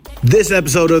This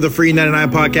episode of the Free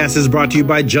 99 Podcast is brought to you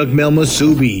by Junk Mail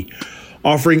Musubi,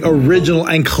 offering original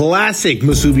and classic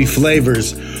Musubi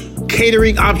flavors.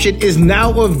 Catering option is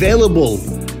now available.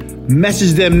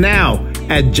 Message them now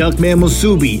at Junk Mail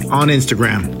Musubi on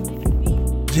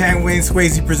Instagram. Jan Wayne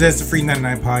Swayze presents the Free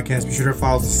 99 Podcast. Be sure to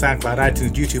folloss us on SoundCloud,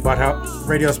 iTunes, YouTube,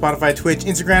 Radio, Spotify, Twitch,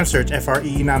 Instagram. Search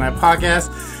FRE99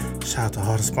 Podcast. Shout out to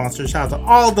all the sponsors. Shout out to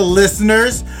all the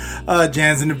listeners.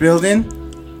 Jan's in the building.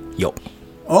 Yo.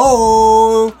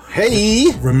 Oh. Hey.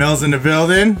 Ramel's in the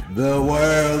building. The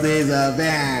world is a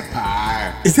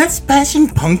vampire. Is that Smashing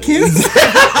Pumpkins? is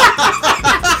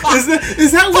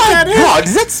that what that is? God,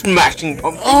 is that Smashing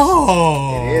Pumpkins?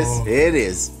 Oh. It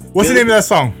is. What's the name of that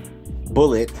song?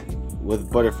 Bullet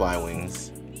with butterfly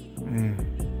wings.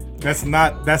 That's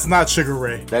not Sugar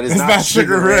Ray. That is not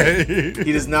Sugar Ray.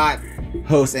 He does not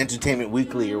host Entertainment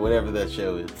Weekly or whatever that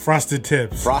show is. Frosted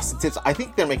Tips. I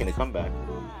think they're making a comeback.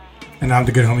 And I'm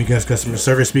the good homie guest customer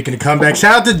service. Speaking of comeback,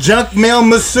 shout out to Junk Mail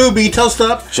Musubi. Toast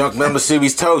up. Junk Mail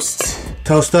Musubi's toast.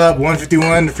 Toast up.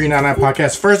 151, the Free 99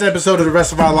 Podcast. First episode of the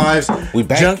rest of our lives. We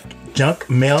back. Junk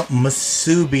Mail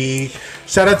Musubi.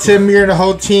 Shout out to Amir and the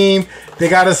whole team. They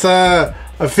got us a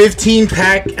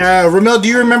 15-pack. Ramel, do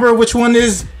you remember which one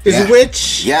is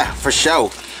which? Yeah, for sure.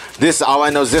 All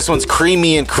I know is this one's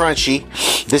creamy and crunchy.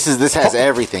 This has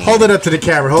everything. Hold it up to the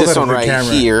camera. This one right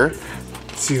here.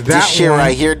 See that this shit one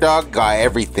right here, dog, got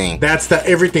everything. That's the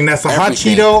everything. That's the hot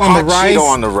Cheeto on the rice. Hot Cheeto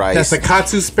on the rice. That's the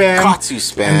Katsu Spam. Katsu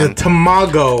Spam. And the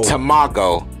Tamago.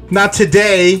 Tamago. Not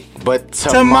today, but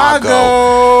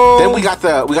Tamago. Then we got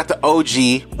the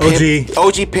OG.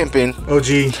 OG pimpin'.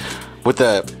 OG. With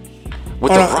the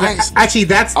rice. Actually,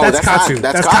 that's Katsu.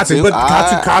 That's Katsu. But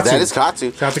Katsu. That is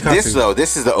Katsu.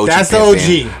 This is the OG. That's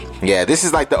pimpin'. the OG. Yeah, this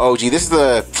is like the OG. This is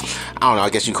the, I don't know, I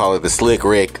guess you call it the Slick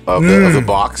Rick of the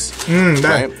box.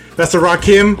 Right? That's the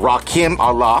Rakim. Rakim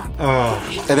Allah.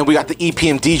 And then we got the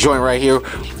EPMD joint right here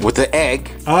with the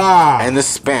egg. And the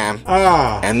Spam.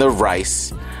 And the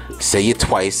rice. Say it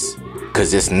twice,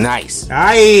 because it's nice.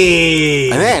 Aye.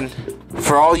 And then,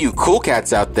 for all you cool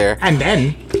cats out there. And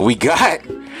then. We got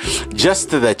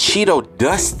just the Cheeto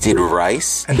dusted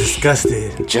rice. And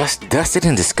disgusted. Just dusted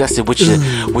and disgusted with your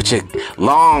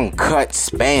long cut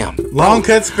spam. Long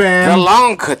cut spam. The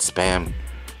long cut spam.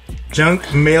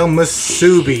 Junk Mail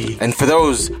Musubi. And for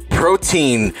those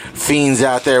protein fiends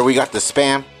out there, we got the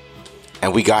spam.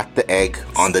 And we got the egg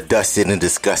on the dusted and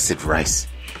disgusted rice.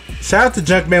 Shout out to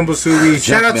Junk Mail Musubi.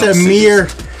 Shout out to Amir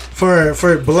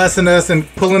for blessing us and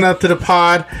pulling up to the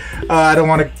pod. I don't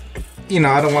want to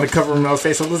cover Ramel's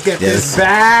face, so let's get this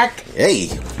back. Hey.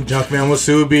 Junk Mail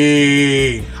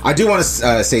Musubi. I do want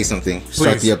to say something.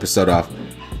 Start the episode off.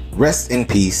 Rest in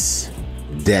peace,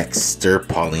 Dexter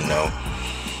Paulino.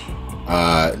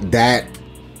 That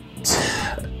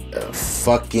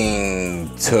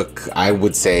fucking took, I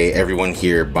would say, everyone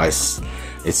here by...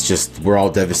 It's just, we're all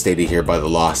devastated here by the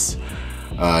loss.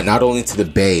 Not only to the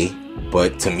Bay,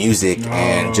 but to music.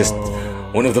 And just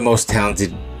one of the most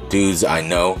talented dudes I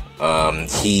know.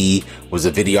 He was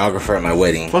a videographer at my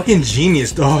wedding. Fucking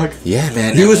genius, dog. Yeah,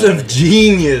 man. He was a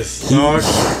genius, dog.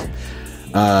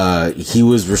 He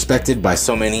was respected by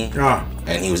so many.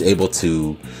 And he was able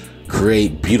to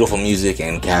create beautiful music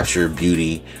and capture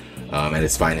beauty at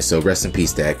its finest. So rest in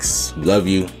peace, Dex. We love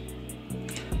you.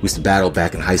 We used to battle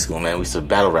back in high school, man. We used to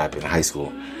battle rap in high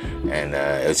school. And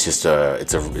it's just,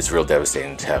 it's real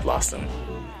devastating to have lost him.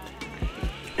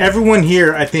 Everyone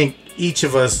here, I think, each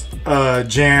of us,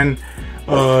 Jan,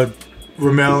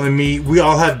 Ramel, and me, we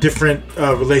all have different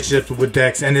relationships with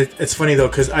Dex. And it's funny, though,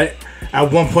 because at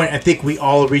one point, I think we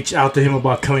all reached out to him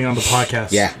about coming on the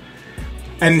podcast. Yeah.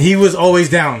 And he was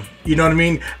always down. You know what I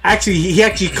mean? Actually, he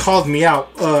actually called me out.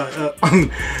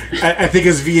 I think it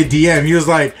was via DM. He was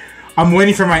like, I'm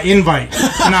waiting for my invite.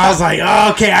 And I was like,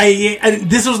 oh, okay. And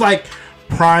this was like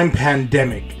prime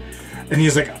pandemic. And he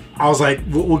was like, I was like,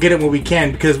 we'll get it when we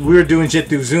can, because we were doing shit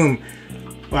through Zoom.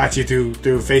 Well, actually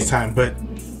through FaceTime. But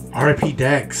RIP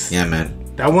Dex. Yeah,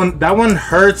 man. That one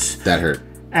hurts. That hurt.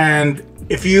 And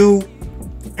if you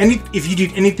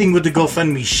did anything with the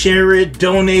GoFundMe, share it,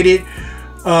 donate it.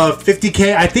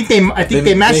 $50K. I think they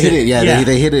matched it. Yeah,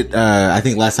 they hit it. I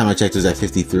think last time I checked it was at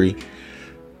 53.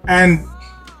 And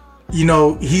you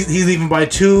know, he's leaving by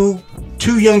two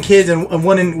young kids and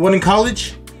one in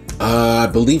college. I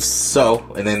believe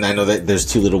so. And then I know that there's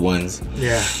two little ones.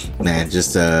 Yeah. Man,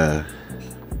 just a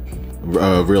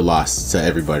real loss to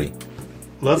everybody.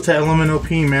 Love to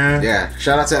LMNOP, man. Yeah.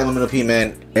 Shout out to LMNOP,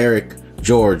 man. Eric,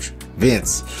 George,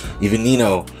 Vince, even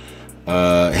Nino,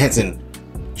 Henson,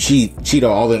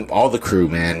 Cheeto, all the crew,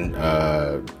 man.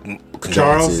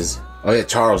 Condolences. Oh yeah,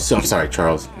 Charles. I'm sorry,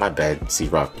 Charles. My bad,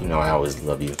 C-Rock. You know I always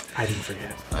love you. I didn't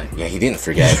forget. Yeah, he didn't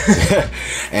forget,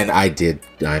 and I did.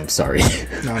 I'm sorry.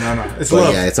 No. It's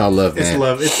love. Yeah, it's all love, man. It's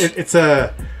love. It's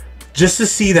a just to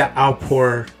see that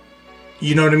outpour.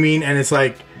 You know what I mean? And it's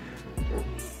like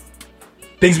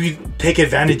things we take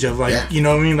advantage of. Like you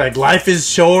know what I mean? Like life is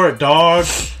short, dog.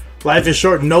 Life is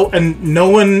short. No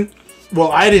one.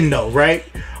 Well, I didn't know, right?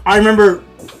 I remember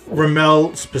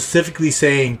Ramel specifically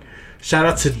saying, "Shout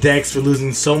out to Dex for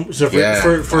losing so."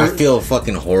 I feel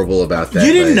fucking horrible about that.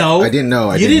 You didn't know. I didn't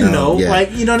know. You didn't know. Yeah.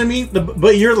 Like you know what I mean.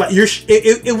 But you're like It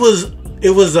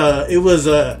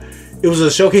was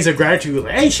a showcase of gratitude.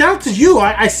 Like, hey, shout out to you.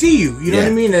 I see you. You know what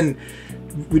I mean. And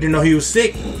we didn't know he was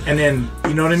sick. And then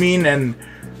you know what I mean. And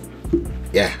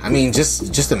yeah, I mean,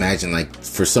 just imagine like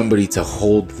for somebody to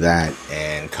hold that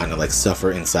and kind of like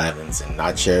suffer in silence and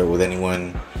not share it with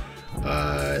anyone.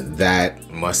 That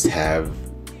must have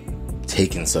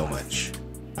taken so much,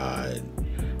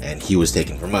 and he was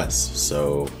taken from us.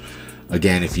 So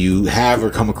again, if you have or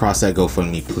come across that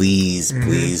GoFundMe, please,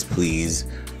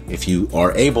 if you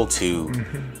are able to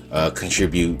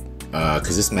contribute,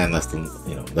 because this man left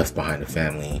behind a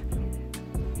family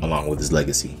along with his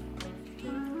legacy,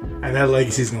 and that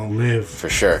legacy is gonna live for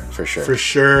sure.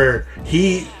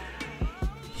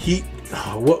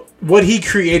 What he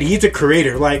created, he's a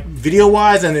creator, like video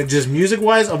wise and then just music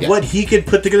wise of what he could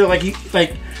put together. Like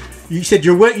you said,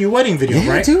 your wedding video,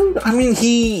 right, dude? I mean,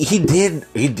 he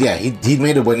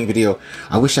made a wedding video.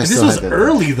 I wish I still had that. This was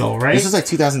early though, right? This was like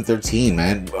 2010,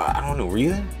 man. I don't know. Were you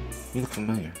there? You look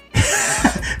familiar.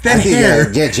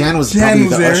 Hair. Yeah, Jan was probably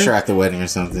the usher at the wedding or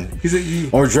something.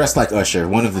 Or dressed like Usher,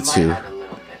 one of the two. A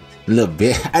little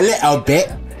bit.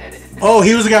 Oh,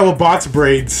 he was the guy with box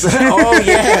braids. Oh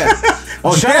yeah.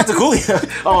 Oh, shout out to Coolio.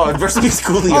 Oh, rest in peace,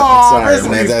 Coolio. Oh, sorry,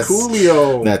 man. That's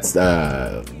Coolio. That's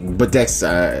but Dex,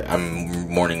 I'm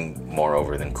mourning more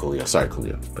over than Coolio. Sorry,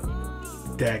 Coolio. But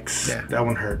Dex. Yeah, that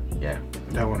one hurt. Yeah,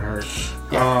 that one hurt.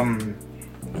 Yeah.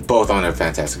 Both on a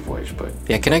fantastic voyage, but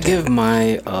yeah. Can I give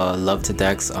my love to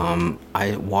Dex?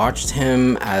 I watched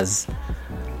him as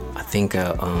I think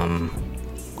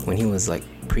when he was like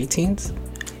preteens,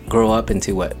 grow up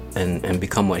into what and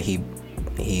become what he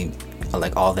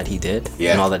like all that he did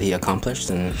and all that he accomplished,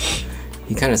 and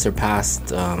he kind of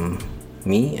surpassed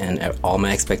me and all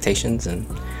my expectations, and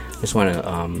I just want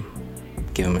to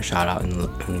give him a shout out and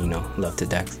love to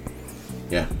Dex.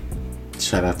 Yeah,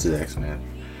 shout out to Dex, man.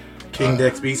 King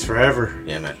Dex beats forever.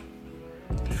 Yeah, man.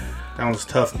 That was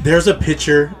tough. There's a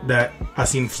picture that I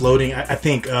seen floating. I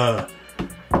think I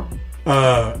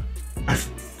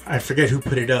forget who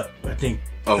put it up. I think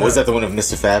was that the one of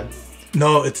Mr. Fab?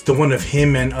 No, it's the one of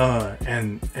him and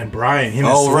Brian. Him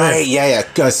oh and right,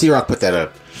 yeah. C-Rock put that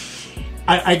up.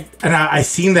 I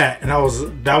seen that, and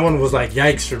that one was like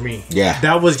yikes for me. Yeah,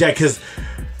 that was because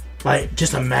like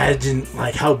just imagine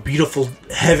like how beautiful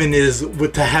heaven is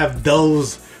to have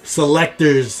those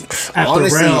selectors at the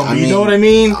realm. You know what I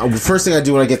mean? First thing I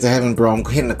do when I get to heaven, bro, I'm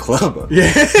hitting the club.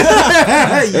 Yeah.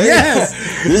 Yes.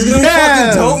 There's gonna be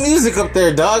fucking dope music up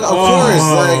there, dog. Of course.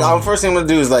 Like, first thing I'm gonna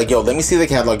do is like, yo, let me see the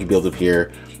catalog you build up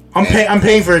here. I'm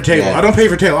paying for a table. Yeah. I don't pay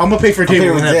for a table. I'm gonna pay for a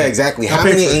table. Yeah, exactly. How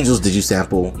many angels did you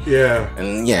sample? Yeah.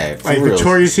 And yeah, like real.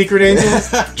 Victoria's Secret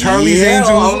angels, Charlie's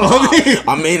angels.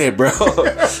 I'm in it, bro.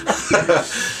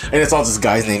 And it's all just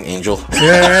guys named Angel.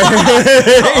 Yeah.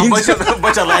 a bunch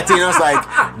of Latinos like,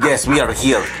 yes, we are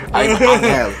here. Angel.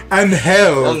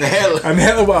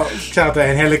 Well, shout out to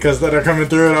Angelicas that are coming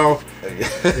through it all.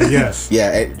 Yes.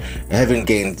 Yeah, heaven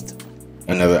gained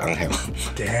another Angel.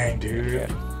 Dang, dude.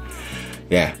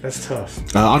 Yeah. That's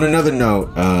tough. On another note,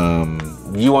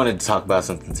 you wanted to talk about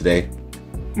something today.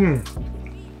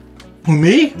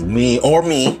 Me? Me.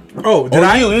 Oh, did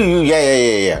I? You.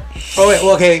 Yeah. Oh, wait,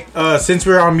 well, okay. Since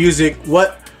we're on music,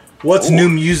 what's new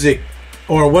music?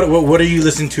 Or what are you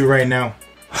listening to right now?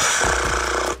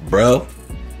 Bro,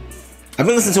 I've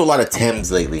been listening to a lot of Thames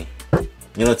lately.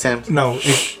 You know Thames? No,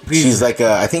 please. She's like,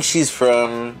 I think she's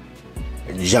from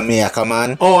Jamaica,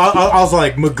 man. Oh, I was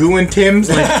like Magoo and Tim's.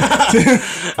 Like,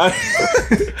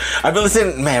 I've been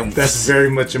listening, man. That's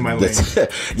very much in my lane.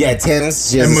 Yeah,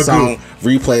 Tim's. She has a song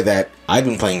Replay that I've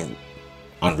been playing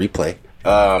on replay.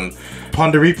 Pond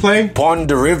the Replay? Pond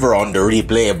the River on the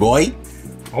replay, boy.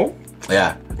 Oh,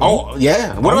 yeah. Oh,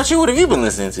 yeah. What about you? What have you been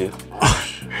listening to?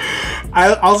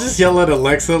 I'll just yell at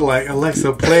Alexa, like,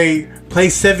 Alexa, play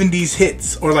 70s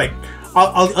hits, or like.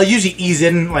 I'll usually ease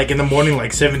in like in the morning,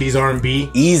 like 70s R&B.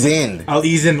 Ease in. I'll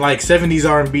ease in like 70s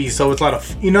R&B, so it's a lot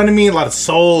of, you know what I mean, a lot of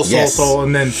soul,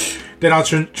 and then I'll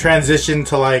transition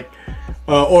to like,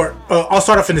 or I'll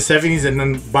start off in the 70s, and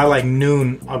then by like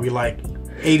noon I'll be like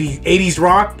 80s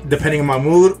rock, depending on my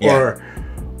mood, or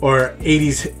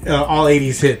 80s all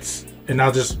 80s hits, and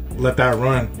I'll just let that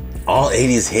run. All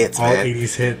 80s hits, all man.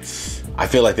 80s hits. I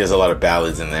feel like there's a lot of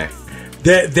ballads in there.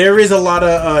 There is a lot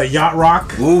of yacht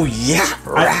rock. Ooh, yacht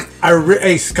rock.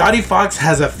 Hey, Scotty Fox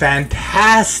has a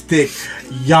fantastic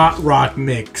yacht rock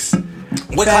mix.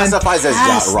 What classifies as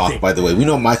yacht rock, by the way? We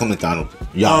know Michael McDonald,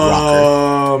 yacht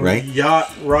rocker, right?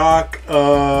 Yacht rock.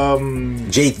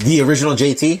 The original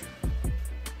JT?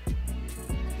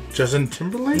 Justin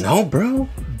Timberlake? No, bro.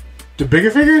 The bigger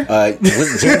figure?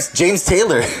 James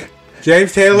Taylor.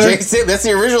 James Taylor. That's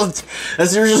the original.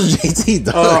 That's the original JT.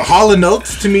 Hall and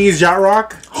Oates to me is yacht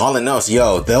rock. Hall and Oates,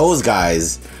 yo, those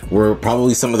guys were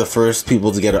probably some of the first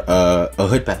people to get a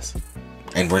hood pass,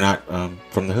 and we're not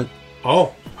from the hood.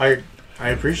 Oh, I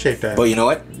appreciate that. But you know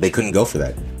what? They couldn't go for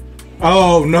that.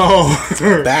 Oh no,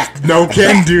 back. No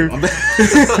can do.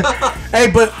 Hey,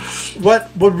 but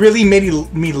what really made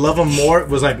me love them more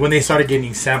was like when they started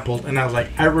getting sampled, and I was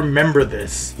like, I remember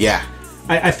this. Yeah.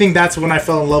 I think that's when I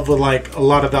fell in love with like a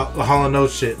lot of the Hall &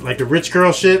 Oates shit, like the Rich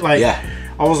Girl shit. Like,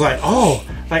 I was like, oh,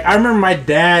 like I remember my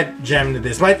dad jamming to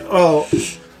this. What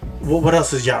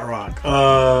else is yacht rock?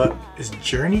 Is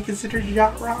Journey considered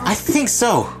yacht rock? I think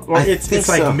so. Or it's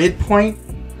like midpoint.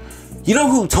 You know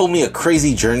who told me a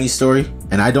crazy Journey story?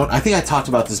 And I think I talked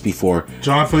about this before.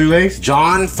 John Fully Laced?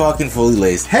 John fucking Fully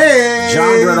Laced. Hey!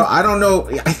 John Greno, I don't know.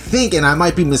 I think, and I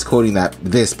might be misquoting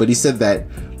this, but he said that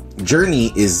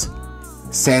Journey is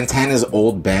Santana's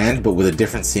old band, but with a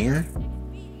different singer.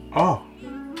 Oh.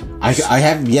 I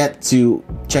have yet to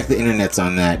check the internets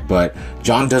on that, but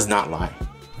John does not lie.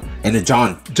 And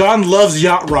John loves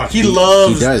yacht rock. He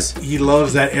loves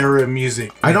that era of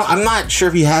music. I'm not sure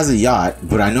if he has a yacht,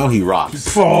 but I know he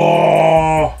rocks.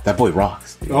 Oh, that boy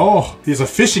rocks. Dude. Oh, he's a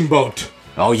fishing boat.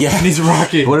 Oh yeah, and he's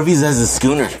rocking. What if he has a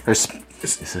schooner?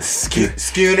 It's a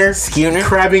schooner.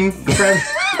 Crabbing.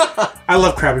 I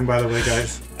love crabbing, by the way,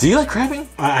 guys. Do you like crabbing?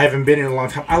 I haven't been in a long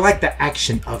time. I like the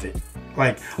action of it.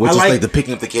 Like, like the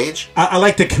picking up the cage? I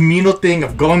like the communal thing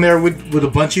of going there with a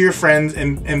bunch of your friends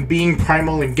and being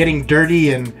primal and getting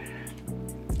dirty and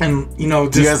you know.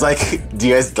 Do you guys like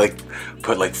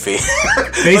put like face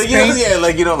paint? Yeah,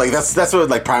 like you know, like that's what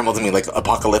like primal to me, like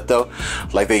Apocalypto.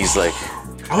 Like they just like.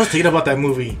 I was thinking about that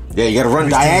movie. Yeah, you got to run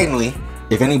diagonally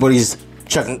if anybody's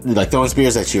chucking like throwing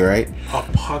spears at you, right?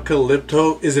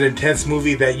 Apocalypto is an intense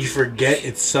movie that you forget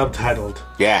it's subtitled.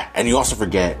 Yeah, and you also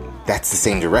forget that's the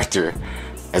same director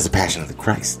as The Passion of the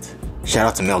Christ. Shout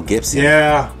out to Mel Gibson.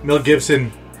 Yeah, Mel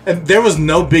Gibson. And there was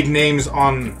no big names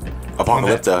on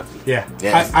Apocalypto. Yeah.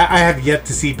 I have yet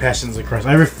to see Passions of the Christ.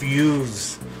 I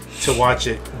refuse to watch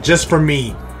it just for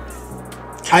me.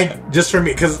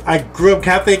 Because I grew up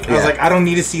Catholic. I was like, I don't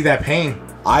need to see that pain.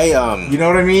 You know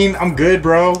what I mean? I'm good,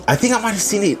 bro. I think I might have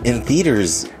seen it in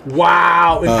theaters.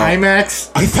 Wow, in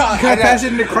IMAX? I thought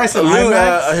Passion of the Christ in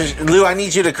IMAX? Lou, I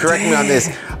need you to correct me on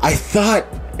this. I thought,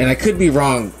 and I could be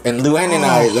wrong, and Luann and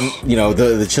I, you know,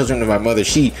 the children of my mother,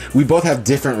 we both have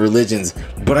different religions,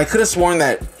 but I could have sworn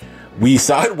that we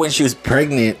saw it when she was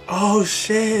pregnant. Oh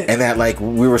shit! And that like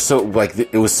we were so like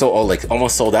it was so like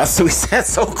almost sold out, so we sat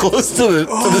so close to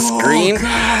the screen,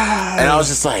 God. And I was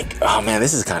just like, oh man,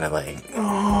 this is kind of like,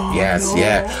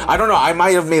 yeah. I don't know. I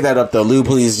might have made that up though. Lou,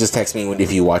 please just text me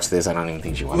if you watch this. I don't even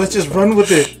think you watch. Let's just run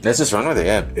with it. Let's just run with it.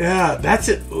 Yeah. Yeah, that's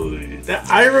it.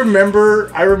 I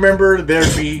remember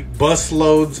there'd be bus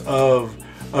loads of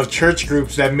church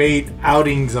groups that made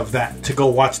outings of that to go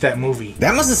watch that movie.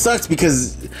 That must have sucked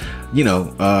because, you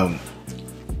know,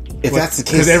 if that's the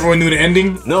case, because everyone knew the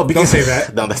ending. No, because don't say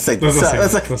that. No, that's like you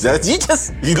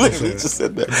literally just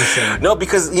said that. No,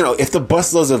 because you know, if the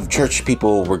busloads of church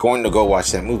people were going to go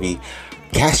watch that movie,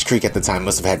 Cash Creek at the time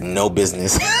must have had no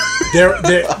business. there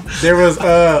was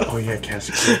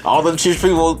Cash Creek. All the church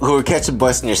people who were catching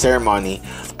bus in your ceremony.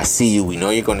 I see you. We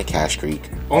know you're going to Cash Creek.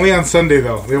 Only on Sunday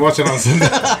though. They watch it on Sunday.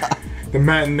 The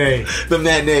matinee.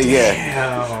 Yeah.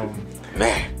 Damn.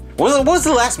 Man, what was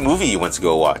the last movie you went to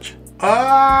go watch?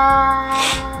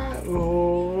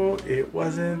 It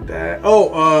wasn't that.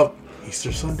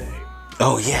 Easter Sunday.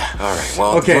 Oh yeah. All right.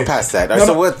 Well, we're past that.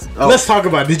 So what? Let's talk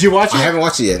about it. Did you watch it? I haven't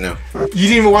watched it yet. No. You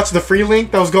didn't even watch the free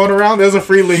link that was going around. There was a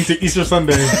free link to Easter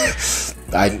Sunday.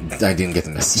 I didn't get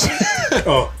the message.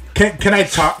 Can I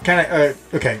talk?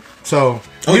 Okay. So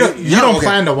you don't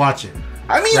plan to watch it.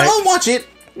 I mean, right? I'll watch it.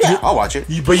 Yeah, I'll watch it.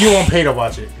 But you won't pay to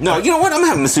watch it. No, you know what? I'm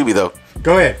having Musubi though.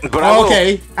 Go ahead. But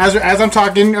okay. As I'm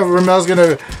talking, Ramel's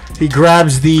gonna. He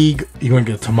grabs the. You gonna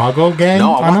get a Tamago gang?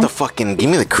 No, I want the fucking. Give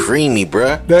me the creamy,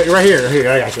 bruh. Right here.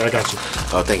 Here, I got you.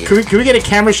 Oh, thank you. Can we get a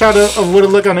camera shot of what it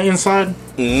look on the inside?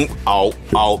 Oh.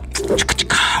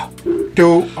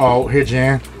 Oh, here,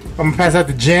 Jan. I'm gonna pass out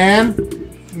to Jan.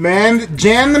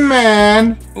 Jan the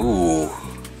man. Ooh.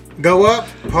 Go up.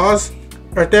 Pause.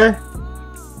 Right there.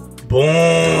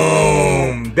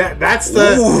 Boom. That's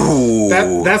the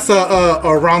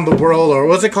around the world, or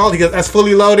what's it called? Because that's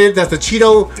fully loaded. That's the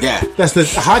Cheeto. Yeah. That's the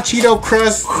hot Cheeto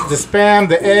crust, the Spam,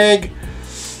 the egg.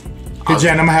 Hey,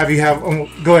 Jan, I'm gonna have you have.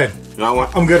 Go ahead.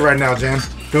 I'm good right now, Jan.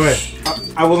 Go ahead.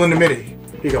 I will in a minute. Here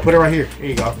you go. Put it right here. Here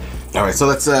you go. All right. So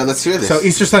let's hear this. So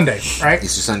Easter Sunday, right?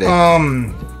 Easter Sunday.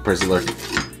 Praise the Lord.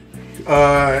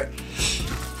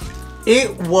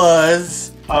 It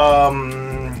was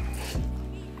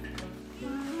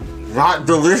not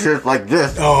delicious like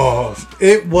this. Oh,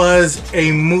 it was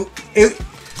a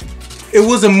It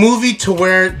was a movie to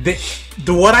where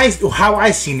how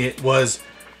I seen it was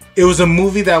a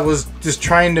movie that was just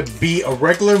trying to be a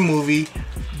regular movie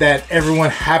that everyone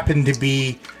happened to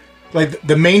be, like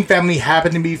the main family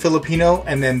happened to be Filipino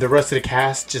and then the rest of the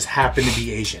cast just happened to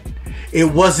be Asian. It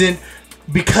wasn't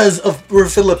because of we're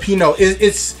Filipino.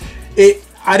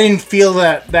 I didn't feel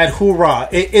that hoorah.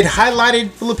 It highlighted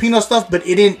Filipino stuff, but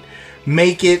it didn't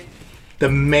make it the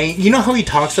main. You know how he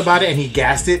talks about it and he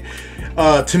gassed it?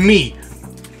 To me,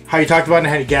 how he talked about it and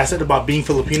how he gassed it about being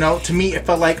Filipino, to me it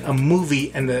felt like a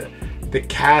movie and the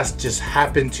cast just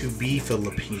happened to be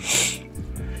Filipino.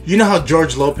 You know how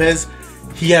George Lopez,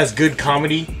 he has good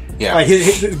comedy? Yeah. Like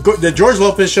the George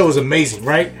Lopez show is amazing,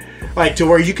 right? Like to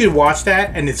where you could watch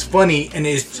that and it's funny and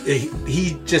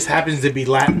he just happens to be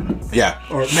Latin. Yeah.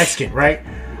 Or Mexican, right?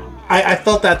 I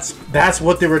felt that's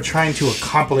what they were trying to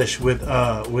accomplish with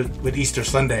Easter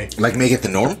Sunday. Like make it the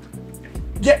norm?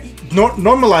 Yeah,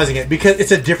 normalizing it because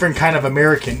it's a different kind of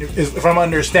American. If I'm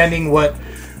understanding what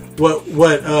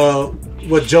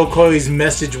Joe Coy's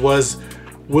message was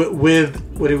with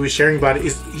what he was sharing about it,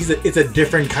 it's a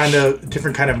different kind of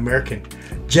American.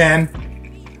 Jan,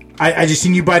 I just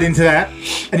seen you bite into that,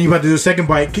 and you about to do a second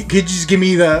bite. Could you just give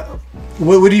me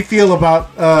what do you feel about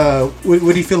what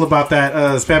do you feel about that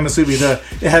spam musubi?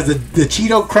 It has the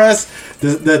Cheeto crust,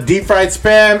 the deep fried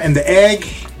spam, and the egg.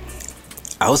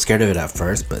 I was scared of it at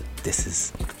first, but this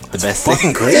is the best Fucking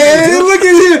thing. crazy. Yeah, look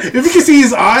at him. If you can see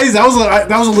his eyes, that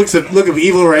was a look of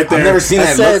evil right there. I've never seen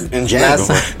that look in Jan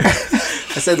before.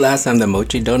 I said last time the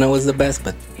mochi donut was the best,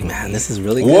 but man, this is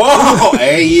really good. Whoa!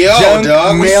 Hey yo, Junk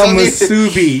dog. Mail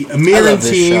Musubi, Miran this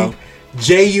Team, show.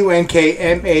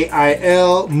 JUNKMAIL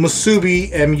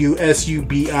Musubi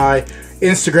MUSUBI.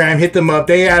 Instagram, hit them up.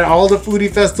 They at all the foodie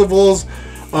festivals.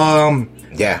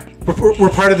 Yeah. We're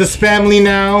part of the Spamly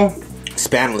now.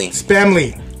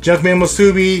 Spamly. Junk Mail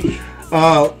Musubi.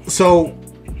 So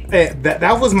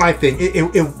that was my thing.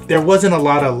 There wasn't a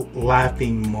lot of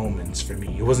laughing moments for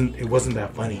me. It wasn't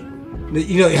that funny.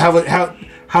 You know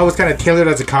how it's kind of tailored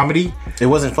as a comedy. It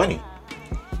wasn't funny.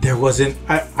 There wasn't.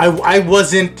 I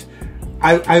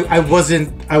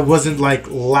wasn't like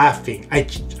laughing. I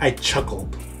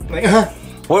chuckled. Like,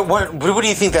 What do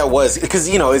you think that was? Because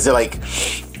is it like?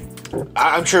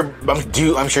 I'm sure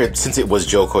since it was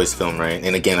Joe Coy's film, right?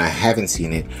 And again, I haven't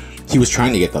seen it. He was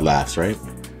trying to get the laughs, right?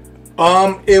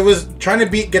 It was trying to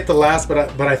get the laughs,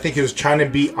 but I think it was trying to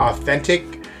be authentic.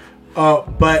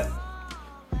 But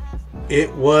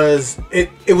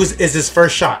it's his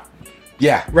first shot.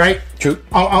 Yeah. Right? True.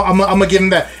 I'm gonna give him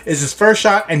that. It's his first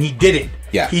shot, and he did it.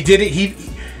 Yeah. He did it.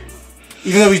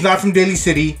 Even though he's not from Daly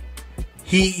City,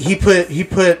 he put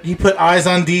eyes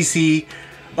on DC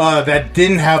that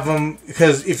didn't have them.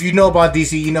 Because if you know about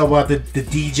DC, you know about the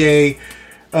DJ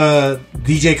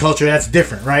culture. That's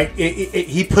different, right?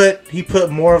 He put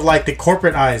more of like the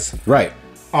corporate eyes, right,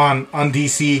 on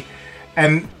DC,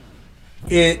 and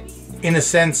it. In a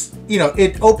sense,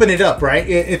 it opened it up, right?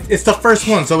 It's the first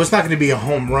one, so it's not going to be a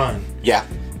home run. Yeah.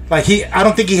 Like I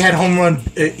don't think he had home run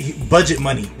budget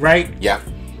money, right? Yeah.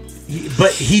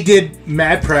 But he did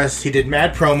mad press. He did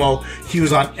mad promo. He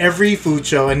was on every food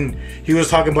show, and he was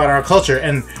talking about our culture,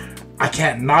 and I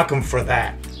can't knock him for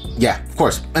that. Yeah, of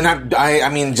course. And I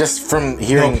mean, just from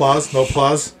hearing... No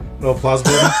applause,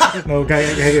 baby. No,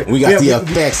 okay. We got the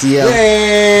effects, yeah.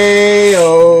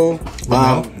 Hey-oh.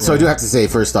 So I do have to say,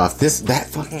 first off, that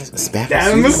fucking spam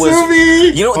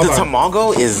musubi. The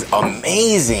tamago is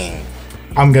amazing.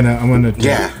 I'm gonna.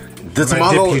 Yeah, the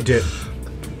tamago. You dip.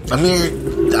 I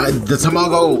mean, the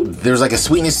tamago. There's like a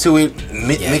sweetness to it,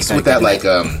 mixed with that like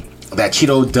that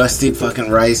Cheeto dusted fucking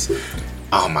rice.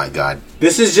 Oh my god.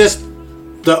 This is just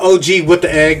the OG with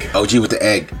the egg. OG with the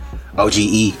egg.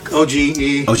 OGE.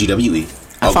 OGE. OGWE.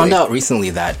 I found out recently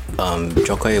that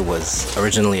Joe Coy was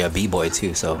originally a b-boy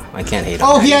too, so I can't hate on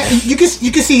Oh that yeah, either.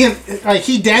 you can see him like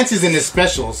he dances in his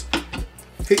specials.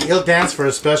 He'll dance for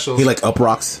his specials. He like up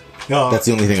rocks. No. That's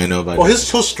the only thing I know about. He'll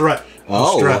strut.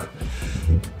 Oh. Strut.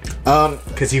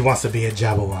 Because he wants to be a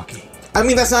Jabberwocky. I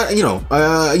mean, that's not,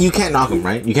 you can't knock him,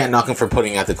 right? You can't knock him for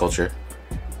putting out the culture.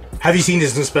 Have you seen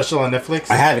his new special on Netflix?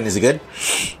 I haven't. Is it good?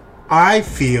 I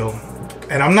feel,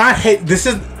 and I'm not this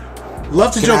is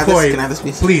love to Joe Coy. Can I have this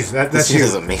piece? Please, that's this you.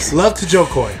 is amazing. Love to Joe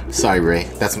Coy. Sorry, Ray.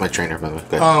 That's my trainer, by the way.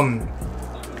 Go ahead.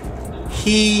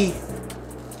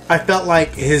 I felt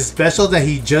like his special that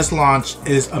he just launched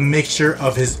is a mixture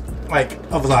of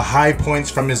of the high points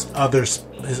from his other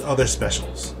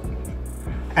specials,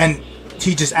 and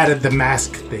he just added the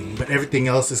mask thing, but everything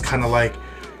else is kind of like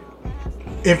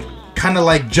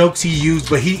jokes he used,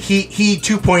 but he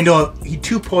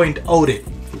 2.0'd it.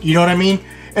 You know what I mean?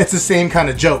 It's the same kind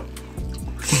of joke,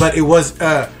 but it was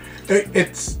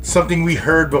it's something we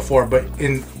heard before, but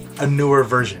in a newer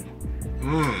version.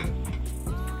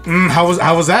 How was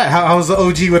that? How was the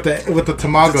OG with the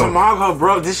Tamago? The Tamago,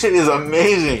 bro. This shit is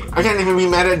amazing. I can't even be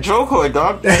mad at Joe Coy,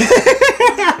 dog.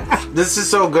 This is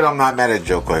so good. I'm not mad at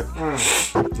Joe Coy.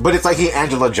 But it's like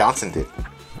Angela Johnson did.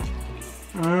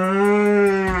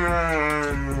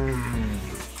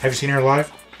 Have you seen her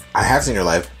live? I have seen her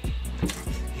live.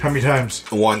 How many times?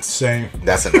 Once. Same.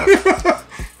 That's enough.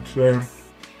 Same.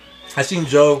 I seen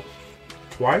Joe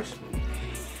twice.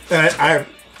 And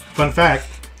fun fact,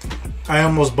 I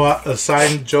almost bought a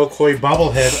signed Joe Coy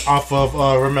bobblehead off of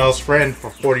Ramel's friend for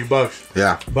 $40.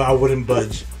 Yeah. But I wouldn't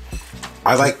budge.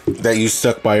 I like that you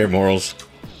stuck by your morals.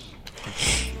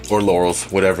 Or laurels,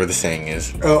 whatever the saying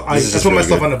is. Oh, I put really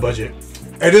myself on a budget.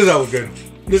 It is all good.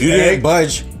 This you didn't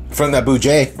budge from that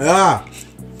bougie.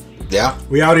 Yeah.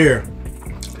 We out here.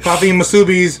 Coffee and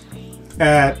Masubis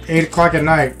at 8 o'clock at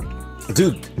night.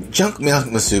 Dude, junk mail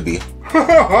Masubi.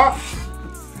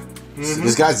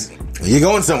 This guy's... You're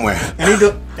going somewhere.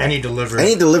 And he delivers. And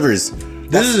he delivers.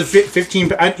 This is a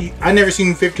 15... I never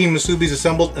seen 15 Masubis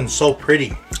assembled and so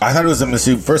pretty. I thought it was a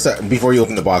Masubi... First, before you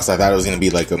opened the box, I thought it was going to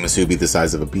be like a Masubi the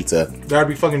size of a pizza. That'd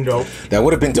be fucking dope. That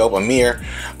would have been dope. Amir,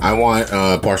 I want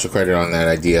partial credit on that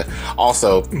idea.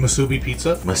 Also... Masubi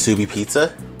pizza? Masubi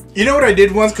pizza? You know what I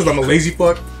did once? Because I'm a lazy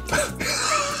fuck?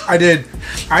 I did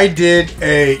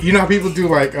a... You know how people do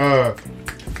like...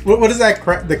 What is that?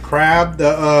 The crab?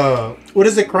 What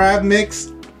is the crab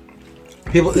mix?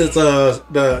 People, it's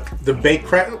the baked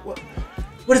crab.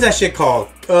 What is that shit called?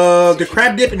 The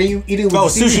crab dip, and then you eat it with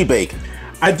sushi bake.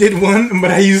 I did one,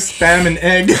 but I used spam and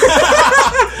egg.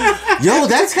 Yo,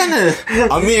 that's kind of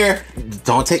Amir.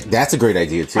 Don't take. That's a great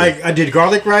idea too. I did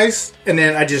garlic rice, and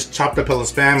then I just chopped up a little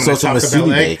spam and so it's chopped a up a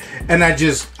little egg, bake. and I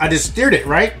just steered it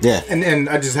right. Yeah. And then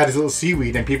I just had this little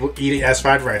seaweed, and people eat it as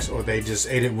fried rice, or they just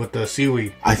ate it with the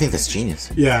seaweed. I think that's genius.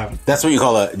 Yeah. That's what you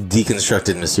call a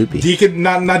deconstructed Masubi.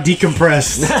 Not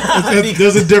decompressed.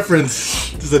 There's a difference.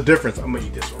 There's a difference. I'm gonna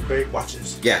eat this real quick. Watch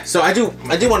this. Yeah. So I do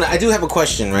have a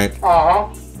question, right?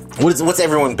 What's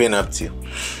everyone been up to?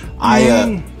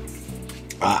 I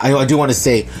do want to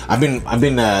say I've been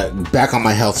back on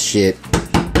my health shit.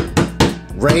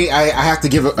 Ray, I have to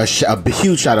give a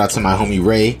huge shout out to my homie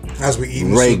Ray. As we eat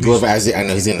Ray Glover, I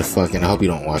know he's in the fucking. I hope you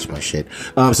don't watch my shit.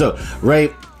 So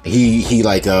Ray, he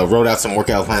wrote out some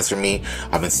workout plans for me.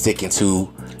 I've been sticking to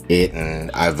it,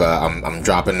 and I'm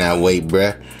dropping that weight,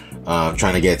 bruh.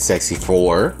 Trying to get sexy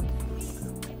for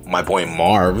my boy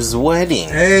Marv's wedding.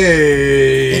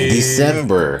 Hey, in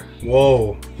December.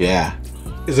 Whoa. Yeah.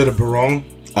 Is it a barong?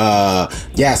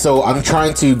 Yeah, so I'm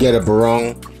trying to get a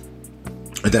barong,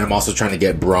 and then I'm also trying to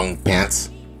get barong pants,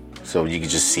 so you can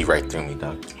just see right through me,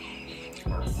 dog.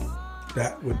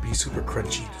 That would be super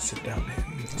crunchy to sit down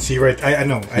and see right. I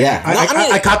know. Yeah.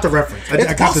 I caught the reference.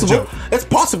 I caught the joke. It's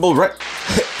possible, right?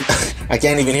 I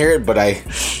can't even hear it, but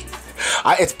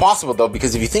it's possible though,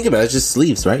 because if you think about it, it's just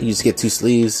sleeves, right? You just get 2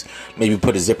 sleeves, maybe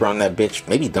put a zipper on that bitch,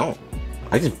 maybe don't.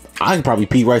 I could probably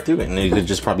pee right through it, and it could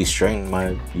just probably strain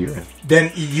my urine.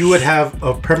 Then you would have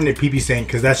a permanent pee stain,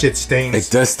 because that shit stains. It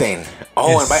does stain.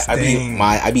 Oh,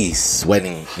 I be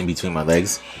sweating in between my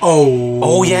legs.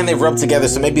 Oh yeah, and they rub together.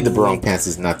 So maybe the barong pants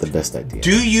is not the best idea.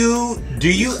 Do you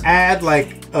add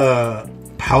like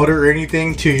powder or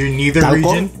anything to your neither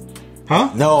region? Huh?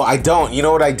 No, I don't. You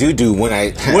know what I do when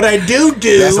I what I do?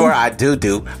 That's what I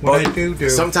do. What I do.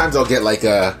 Sometimes I'll get like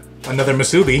another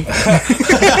Masubi.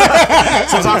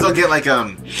 Sometimes I'll get like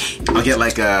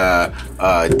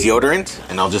deodorant,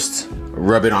 and I'll just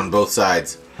rub it on both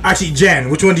sides. Actually, Jan,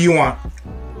 which one do you want?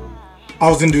 I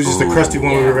was gonna do just the crusty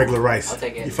one with the regular rice. I'll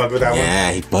take it. You fuck with that one?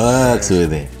 Yeah, he bugs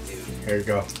with it. There you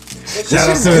go. Shout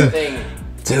out to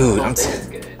dude.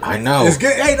 I know. It's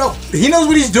good. Hey, no, he knows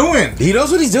what he's doing. He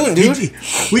knows what he's doing, dude.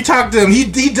 We talked to him.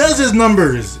 He does his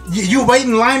numbers. You wait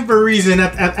in line for a reason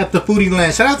at the Foodie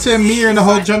Land. Shout out to Amir and the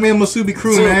whole Junkmail Musubi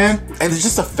crew, man. And it's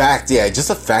just a fact,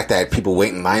 that people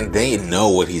wait in line. They know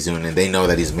what he's doing, and they know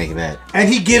that he's making that. And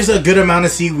he gives a good amount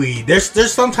of seaweed.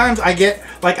 There's sometimes I get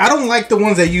like I don't like the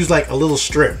ones that use like a little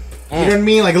strip. You know what I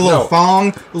mean? Like a little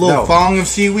thong of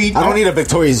seaweed. I don't need a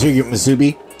Victoria's Secret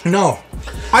Musubi. No,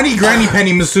 I need Granny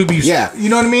Penny Musubi. Yeah, you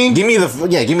know what I mean. Give me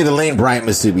the Lane Bryant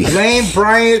Musubi. Lane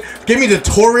Bryant. Give me the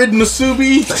Torrid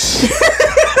Musubi.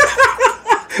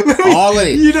 All of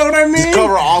it. You know what I mean? Just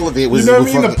cover all of it. You know what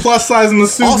I mean? The plus size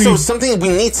Musubi. Also, something we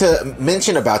need to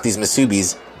mention about these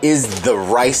Musubis is the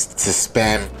rice to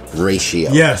spam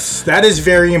ratio. Yes, that is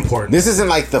very important. This isn't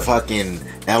like the fucking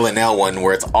L&L one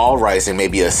where it's all rice and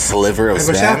maybe a sliver of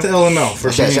spam. Shout out to L&L.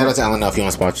 Shout out to L&L if you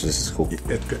want to sponsor this. It's cool.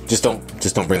 It's good. Just don't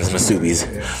bring the Musubis.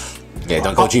 Yeah,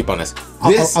 don't go cheap on us.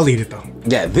 I'll eat it though.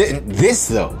 Yeah, this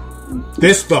though.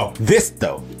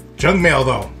 Junkmail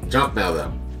though.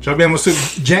 Junkmail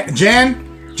Musubi.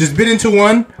 Jan just bit into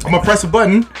one. I'm gonna press a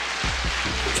button.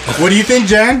 What do you think,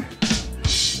 Jan?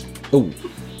 Ooh.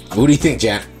 What do you think,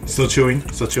 Jan? Still chewing.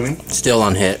 Still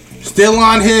on hit.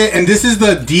 And this is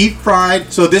the deep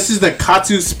fried. So this is the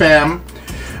katsu spam.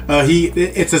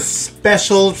 It's a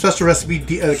special recipe,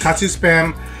 katsu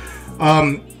spam.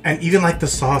 And even like the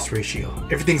sauce ratio,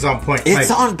 everything's on point.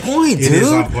 It's on point, dude. It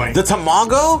is on point. The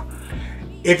tamago.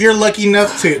 If you're lucky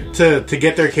enough to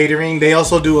get their catering, they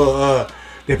also do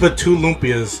they put 2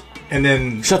 lumpias and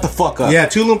then shut the fuck up. Yeah,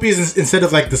 2 lumpias instead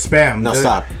of like the spam. No,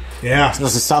 stop. Yeah. No,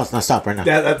 stop right now.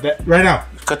 Right now.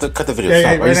 Cut the video.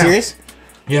 Stop. Are you serious?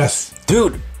 Yes.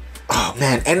 Dude. Oh,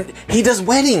 man. And he does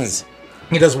weddings.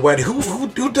 He does weddings.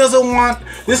 Who doesn't want...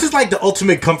 This is like the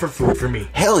ultimate comfort food for me.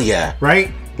 Hell yeah.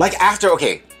 Right? Like after...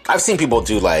 Okay. I've seen people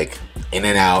do like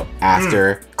In-N-Out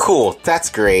after. Cool. That's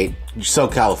great. So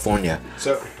California.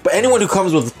 But anyone who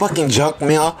comes with fucking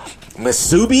Junkmail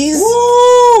Musubis...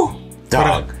 Woo!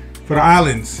 Dog. For the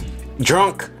islands.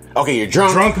 Drunk. Okay, you're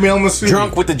drunk. Junkmail Musubi.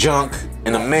 Drunk with the junk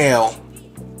and a male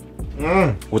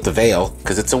with the veil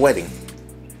because it's a wedding.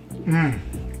 See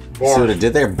what it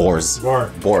did there? Boars.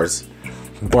 Boars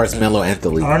Mellow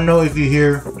Anthony. I don't know if you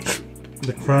hear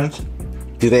the crunch.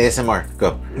 Do the ASMR.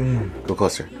 Go. Go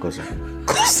closer.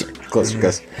 Closer,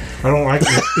 Gus. I don't like it.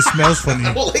 It smells funny.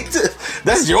 I don't like it.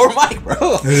 That's your mic,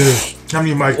 bro. It is. How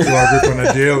many mics do I rip on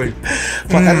a daily?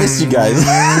 Fuck, I missed you guys.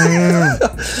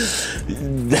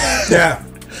 Yeah.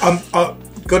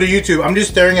 Go to YouTube. I'm just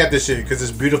staring at this shit because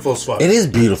it's beautiful as fuck. It is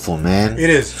beautiful, man. It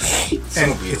is.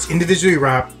 And it's individually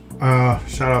wrapped.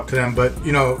 Shout out to them. But,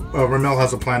 Ramel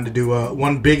has a plan to do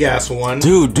one big ass one.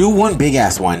 Dude, do one big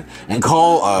ass one. And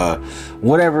call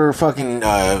whatever fucking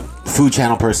food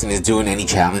channel person is doing any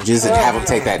challenges and have them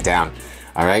take that down.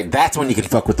 All right? That's when you can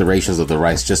fuck with the ratios of the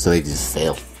rice just so they just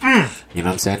fail. You know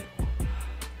what I'm saying?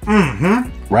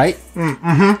 Mm-hmm. Right?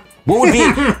 Mm-hmm. What would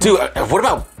be... Dude, what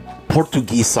about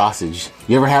Portuguese sausage?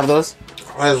 You ever have those?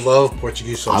 I love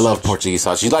Portuguese sausage. I love Portuguese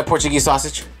sausage. You like Portuguese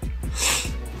sausage?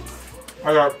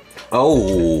 I got...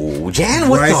 Oh, Jan,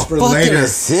 what rice the fucking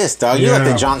assist, dog? You're like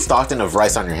the John Stockton of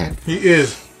rice on your hand. He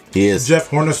is. Jeff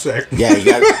Hornacek. Yeah, you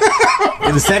got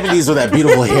in the 70s with that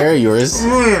beautiful hair of yours.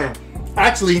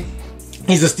 Actually,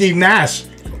 he's a Steve Nash.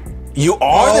 You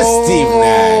are the Steve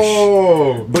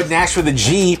Nash. But Nash with a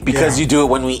G because you do it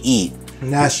when we eat.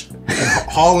 Nash.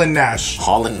 Hall and Nash.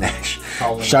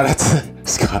 Shout out to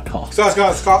Scott Hall.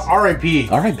 Scott, R.I.P.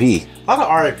 R.I.P. A lot of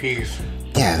R.I.Ps.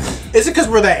 Yeah. Is it because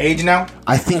we're that age now?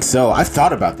 I think so. I've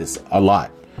thought about this a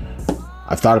lot.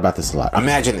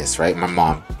 Imagine this, right? My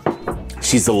mom.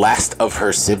 She's the last of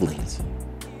her siblings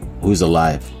who's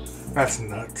alive. That's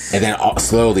nuts. And then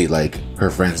slowly, like, her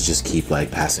friends just keep,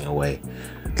 like, passing away.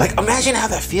 Like, imagine how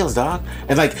that feels, dog.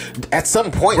 And, like, at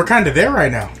some point... We're kind of there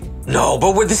right now. No,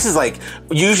 but this is, like...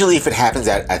 Usually, if it happens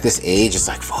at this age, it's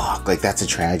like, fuck. Like, that's a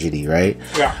tragedy, right?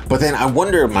 Yeah. But then I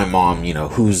wonder, my mom,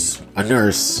 who's a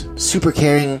nurse, super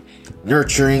caring,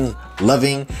 nurturing,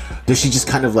 loving, does she just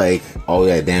kind of, like, oh,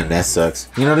 yeah, damn, that sucks.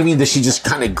 You know what I mean? Does she just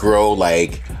kind of grow,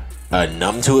 like...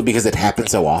 numb to it because it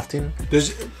happens so often?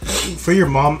 For your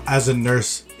mom as a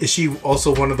nurse, is she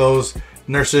also one of those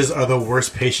nurses are the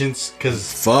worst patients?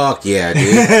 Because fuck yeah,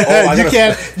 dude. Oh,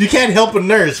 you can't help a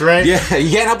nurse, right? Yeah, you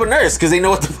can't help a nurse because they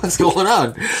know what the fuck's going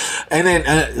on. And then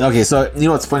okay, so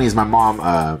what's funny is my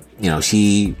mom,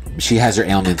 she has her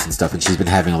ailments and stuff, and she's been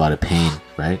having a lot of pain,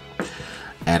 right?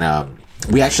 And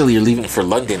we actually are leaving for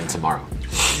London tomorrow.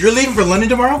 You're leaving for London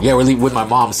tomorrow? Yeah, we're leaving with my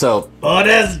mom. So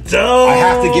that's dope. I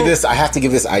have to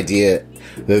give this idea.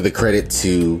 the credit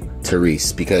to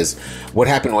Therese, because what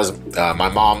happened was my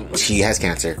mom, she has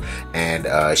cancer,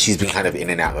 and she's been kind of in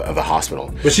and out of the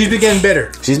hospital. But she's been getting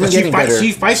better. She's been getting better.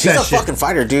 She fights She's that a shit. fucking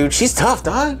fighter, dude. She's tough,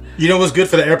 dog. You know what's good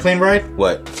for the airplane ride?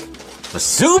 What?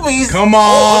 Masubi's? Come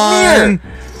on.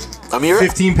 Amir?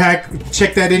 15-pack.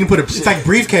 Check that in. It's like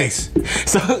briefcase.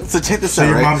 So check this So out,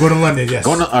 your right? mom go to London, yes.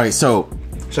 All right, so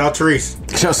Shout out Therese.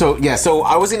 So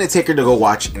I was gonna take her to go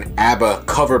watch an ABBA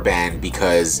cover band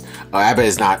because ABBA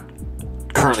is not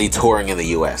currently touring in the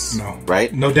U.S. No.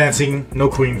 Right? No dancing, no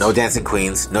queens. No dancing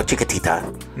queens, no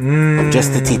chiquitita,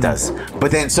 just the titas.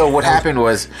 But then, so what happened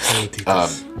was,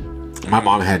 my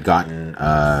mom had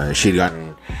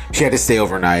she had to stay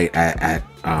overnight at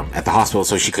the hospital,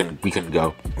 so we couldn't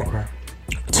go. Okay.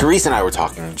 Therese and I were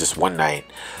talking just one night,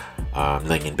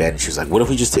 laying in bed, and she was like, "What if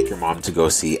we just take your mom to go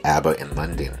see ABBA in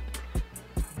London?"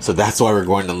 So that's why we're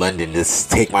going to London, to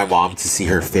take my mom to see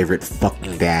her favorite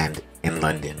fucking band in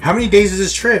London. How many days is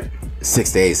this trip?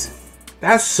 6 days.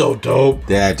 That's so dope.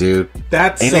 Yeah, dude.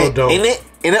 That's Ain't so it, dope. Ain't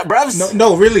it, bruvs?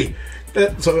 No, really.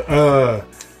 I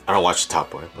don't watch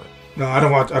Top Boy, but No, I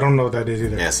don't know what that is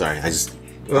either. yeah, sorry. I just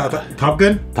Top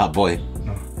Gun? Top Boy.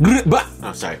 But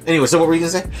I'm sorry. Anyway, so what were you gonna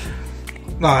say?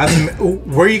 No,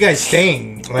 where are you guys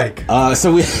staying? Like,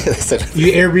 So we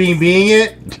you Airbnb-ing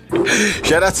it?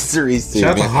 shout out to Therese.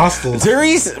 Shout out to hostels.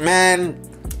 Therese, man,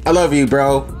 I love you,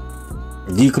 bro.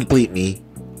 You complete me.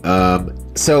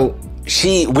 So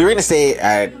we were gonna stay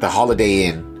at the Holiday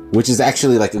Inn, which is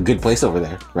actually like a good place over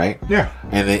there, right? Yeah.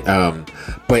 And then,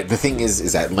 but the thing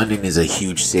is that London is a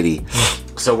huge city.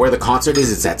 So where the concert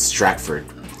is, it's at Stratford,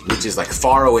 which is like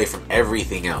far away from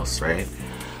everything else, right?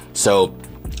 So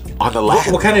on the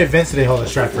last, What kind of events do they hold at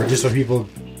Stratford? Just so people.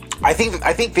 I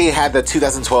think they had the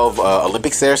 2012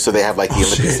 Olympics there, so they have like the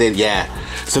Olympic Stadium. Yeah,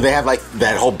 so they have like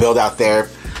that whole build out there.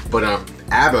 But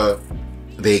ABBA,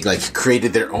 they like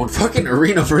created their own fucking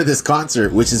arena for this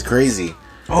concert, which is crazy.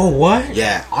 Oh, what?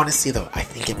 Yeah, honestly though, I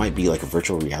think it might be like a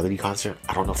virtual reality concert.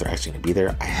 I don't know if they're actually gonna be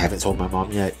there. I haven't told my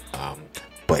mom yet,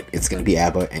 but it's gonna be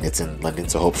ABBA and it's in London,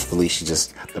 so hopefully she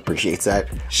just appreciates that.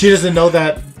 She doesn't know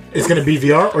that it's gonna be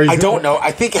VR, or I don't know.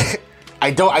 I think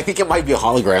it might be a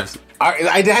hologram.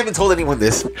 I haven't told anyone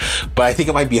this, but I think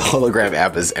it might be hologram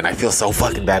ABBAs, and I feel so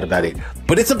fucking bad about it.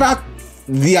 But it's about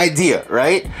the idea,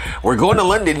 right? We're going to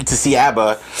London to see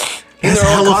ABBA. That's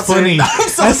hella funny.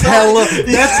 That's hella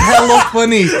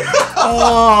funny.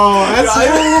 Oh, that's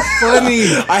hella funny.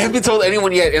 I haven't told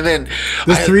anyone yet, and then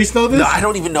Does Therese know this? No, I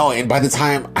don't even know. And by the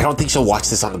time, I don't think she'll watch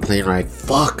this on the plane ride.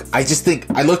 Fuck. I just think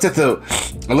I looked at the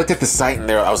site, and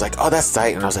there I was like, oh, that's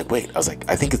site, and I was like, wait,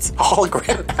 I think it's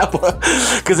hologram ABBA,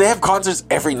 because they have concerts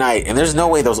every night, and there's no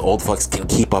way those old fucks can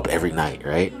keep up every night,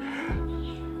 right?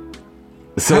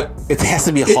 So it has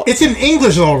to be It's in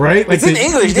English though, right? Like It's in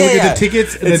English, You look yeah. at the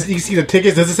tickets, and then you see the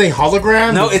tickets. Does it say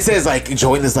hologram? No, it says like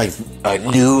join this like a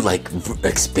new like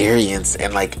experience,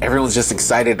 and like everyone's just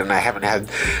excited, and I haven't had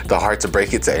the heart to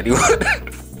break it to anyone.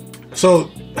 So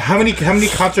how many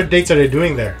concert dates are they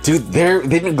doing there? Dude, they've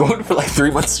been going for like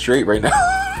 3 months straight right now,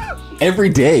 every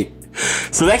day.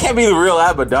 So that can't be the real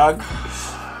ABBA, dog.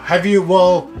 Have you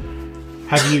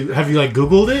like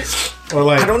Googled it? Or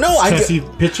like, I don't know. I see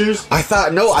pictures. I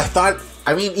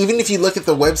mean, even if you look at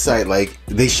the website, like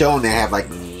they show and they have like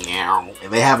meow,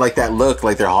 and they have like that look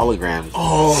like they're holograms.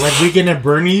 Oh, like Weekend at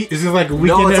Bernie? Is it like Weekend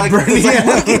No, it's at like, Bernie? it's like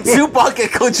fucking Tupac at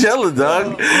Coachella,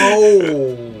 dog.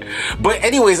 Oh, But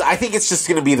anyways, I think it's just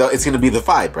gonna be the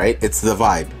vibe, right? It's the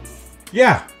vibe.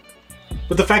 yeah.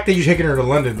 But the fact that you're taking her to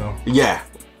London though, Yeah.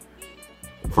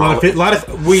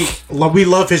 we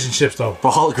love fish and chips though.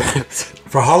 For holograms.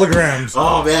 For holograms,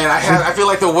 Oh man, I feel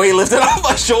like the weight lifted off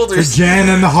my shoulders. Jan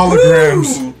and the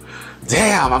holograms. Woo!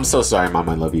 Damn, I'm so sorry, Mom.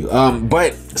 I love you.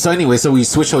 But so anyway, so we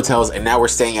switched hotels, and now we're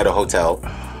staying at a hotel.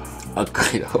 I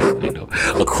know,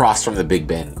 across from the Big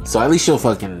Ben. So at least she'll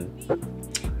fucking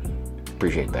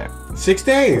appreciate that. 6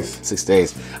 days. 6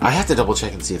 days. I have to double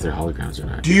check and see if they're holograms or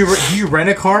not. Do you rent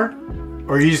a car,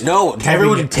 or you just No,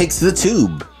 everyone takes the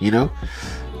tube. You know.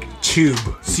 Tube?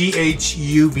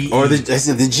 CHUBE. Or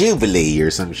the Jubilee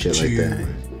or some shit like that.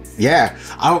 Yeah.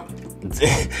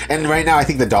 And right now I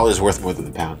think the dollar's worth more than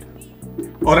the pound.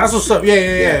 Oh, that's what's up.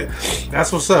 Yeah.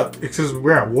 That's what's up. Because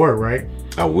we're at war, right?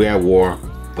 We're at war.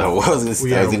 I was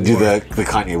gonna do the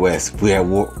Kanye West. We're at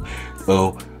war.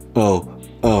 Oh.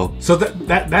 So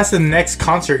that's the next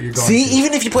concert you're going See, to.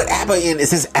 even if you put ABBA in, it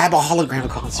says ABBA hologram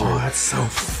concert. Oh, that's so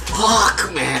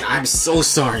Fuck, man. I'm so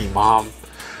sorry, Mom.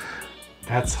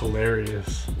 That's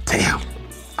hilarious. Damn.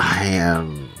 I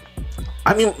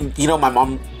mean, you know, my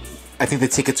mom, I think the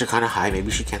tickets are kind of high.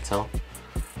 Maybe she can't tell.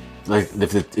 Like,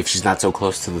 if she's not so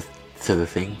close to the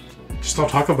thing. Just don't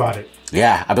talk about it.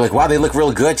 Yeah, I'd be like, wow, they look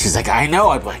real good. She's like, I know.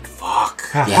 I'd be like, fuck.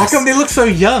 How come they look so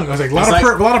young? I was like, a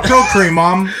lot of pro cream,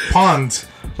 mom. Ponds.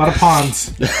 A lot of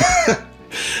ponds.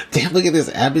 Damn, look at this.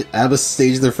 ABBA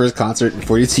staged their first concert in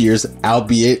 42 years,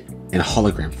 albeit in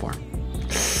hologram form.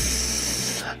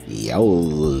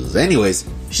 Yo. Anyways,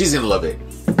 she's gonna love it.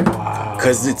 Wow.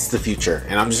 Because it's the future.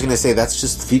 And I'm just gonna say that's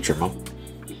just the future, Mom.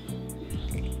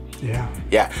 Yeah.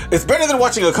 Yeah. It's better than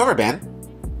watching a cover band.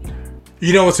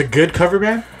 You know what's a good cover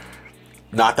band?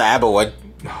 Not the ABBA one.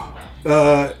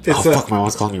 Fuck, my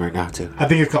mom's calling me right now, too. I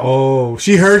think it's called... Oh,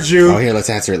 she heard you. Oh, here, let's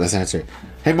answer it.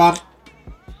 Hey, Mom.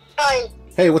 Hi.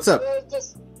 Hey, what's up? We're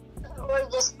just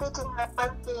speaking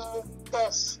about the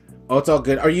test. Oh, it's all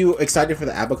good. Are you excited for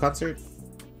the ABBA concert?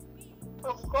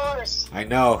 Of course. I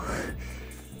know.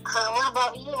 What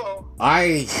about you?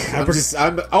 I'm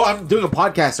doing a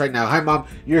podcast right now. Hi, Mom.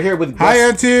 You're here with... Hi,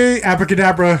 Auntie.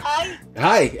 Abracadabra.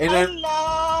 Hi. And Hello.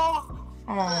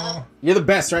 you're the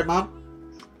best, right, Mom?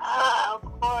 Of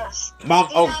course. Mom,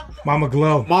 Mama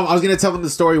Glow. Mom, I was going to tell them the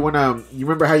story when, you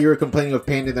remember how you were complaining of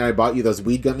pain and then I bought you those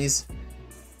weed gummies?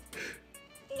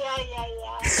 Yeah.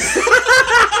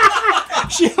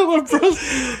 She hella bro.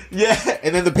 Yeah.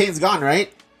 And then the pain's gone,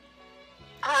 right?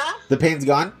 Huh? The pain's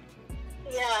gone?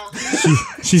 Yeah.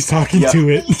 She's talking to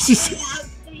it. Do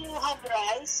you have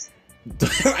rice?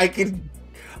 I can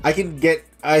get...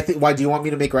 Why, do you want me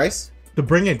to make rice? To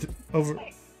bring it over.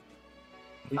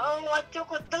 Oh, what you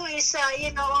could do is,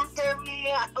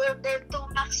 order 2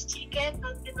 max chicken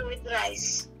with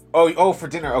rice. Oh, for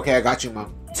dinner. Okay, I got you,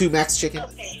 Mom. 2 max chicken?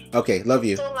 Okay, love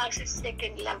you. 2 max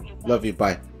chicken, love you. Love you,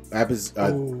 bye. ABBA's,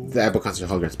 the ABBA concert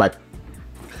holograms. Bye.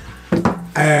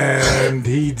 And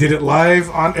he did it live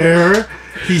on air.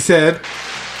 He said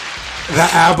the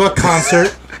ABBA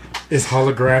concert is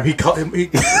hologram. He called him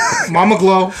Mama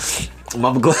Glow.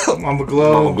 Mama Glow. Mama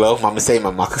Glow. Mama Glow. Mama say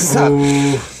Mama.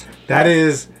 Ooh, that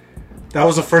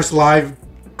was the first live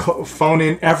phone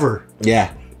in ever.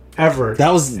 Yeah. Ever.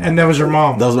 And that was your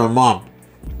mom. That was my mom.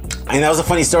 And that was a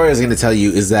funny story I was going to tell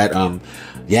you is that,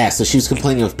 so she was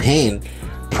complaining of pain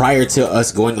prior to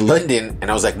us going to London. And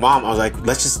I was like, Mom,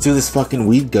 let's just do this fucking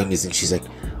weed gummies. And she's like,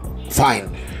 fine.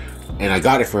 And I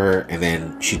got it for her. And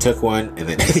then she took one. And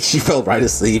then I think she fell right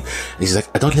asleep. And she's like,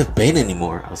 I don't have pain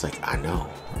anymore. I was like, I know,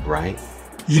 right?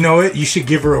 You know what? You should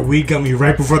give her a weed gummy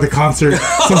right before the concert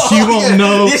so she won't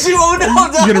know. Yeah, she won't know.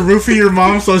 You're going to roofie your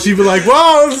mom so she'll be like,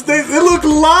 wow, they look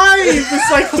live.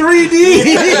 It's like 3D.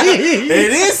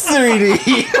 It is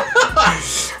 3D.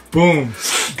 Boom.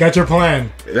 Got your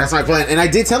plan. That's my plan. And I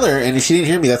did tell her, and if she didn't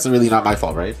hear me, that's really not my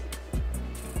fault, right?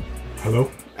 Hello?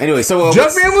 Anyway, so...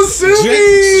 Junkman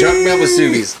Musubi! Junkman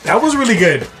Musubi's. That was really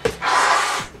good.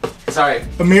 Sorry.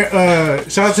 Amir,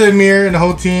 shout out to Amir and the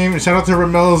whole team. And shout out to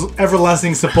Ramel's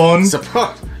Everlasting Sapon.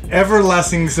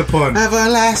 Everlasting Sapon.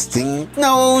 Everlasting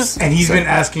nose. And he's been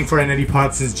asking for an Eddie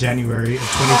Pot since January of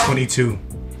 2022.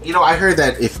 You know, I heard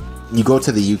that if you go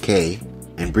to the UK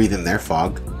and breathe in their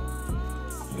fog,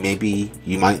 maybe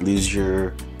you might lose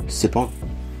your Sapon.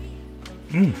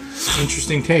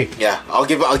 Interesting take. Yeah, I'll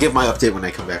give my update when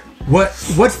I come back. What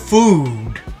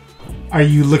food are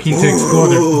you looking to explore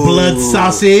there? Blood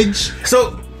sausage?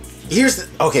 So,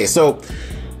 so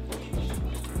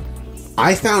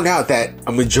I found out that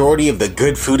a majority of the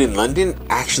good food in London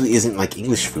actually isn't like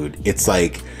English food. It's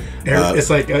like... it's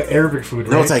like Arabic food,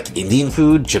 right? No, it's like Indian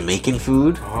food, Jamaican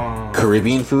food,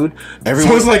 Caribbean food.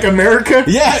 So it's like America?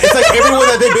 Yeah, it's like everyone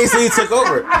that they basically took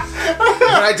over.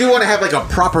 But I do want to have like a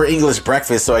proper English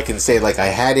breakfast so I can say like I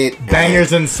had it.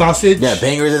 Bangers and sausage? Yeah,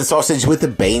 bangers and sausage with the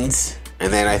beans.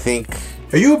 And then I think...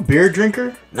 Are you a beer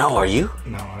drinker? No, are you?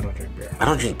 No, I don't drink beer. I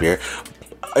don't drink beer.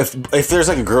 If there's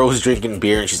like a girl who's drinking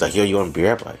beer and she's like, yo, you want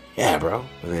beer? I'm like, yeah, bro.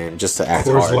 And then just to act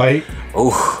Coors hard. Light?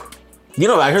 Oh. You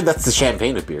know, I heard that's the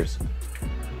champagne of beers.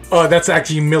 Oh, that's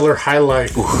actually Miller High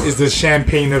Life is the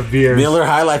champagne of beers. Miller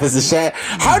High Life is the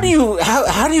How do you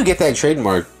get that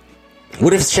trademark?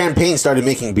 What if Champagne started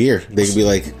making beer? They could be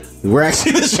like, we're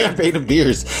actually the champagne of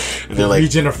beers. And they're like,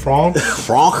 Region of France?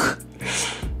 France?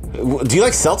 Do you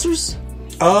like seltzers?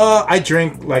 I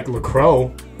drink like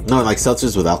LaCroix. No, like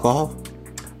seltzers with alcohol?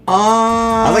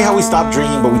 I like how we stopped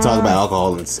drinking, but we talk about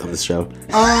alcohol on this show.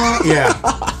 Yeah.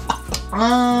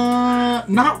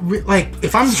 Like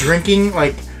if I'm drinking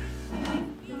like,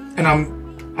 and I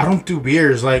don't do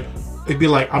beers. Like it'd be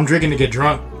like I'm drinking to get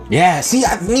drunk. Yeah. See,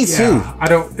 me too. I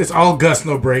don't. It's all Gus,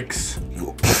 no breaks.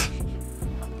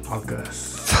 All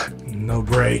Gus, no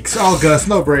breaks. All Gus,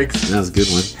 no breaks. That was a good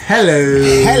one.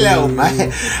 Hello,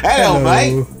 Mike. Hello,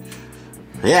 Mike.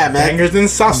 Yeah, man. Bangers and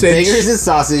sausage. Bangers and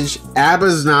sausage.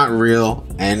 ABBA's not real,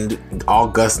 and all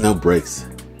Gus, no breaks.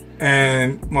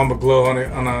 and Mama Glow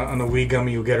on a weed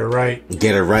gummy, you'll get it right.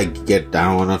 Get it right. I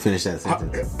don't want to finish that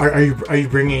sentence. Are you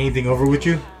bringing anything over with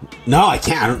you? No, I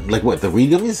can't. I don't, like what, the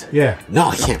weed gummies? Yeah. No,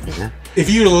 I can't bring that. If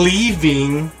you're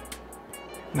leaving,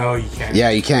 no, you can't. Yeah,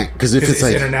 you can't because if it's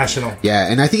like international.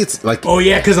 Yeah, and I think it's like Oh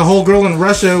yeah, because a whole girl in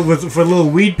Russia with for a little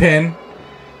weed pen,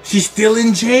 she's still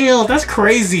in jail. That's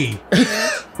crazy,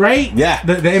 right? Yeah.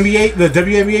 The NBA, the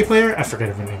WNBA player, I forget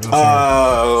her name.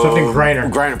 Something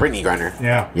Griner. Brittany Griner.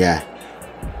 Yeah. Yeah.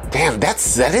 Damn, that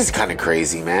is kind of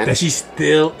crazy, man. That she's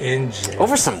still in jail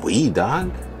Over some weed,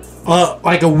 dog.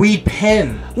 like a weed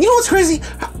pen. You know what's crazy?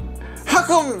 How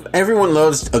come everyone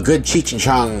loves a good Cheech and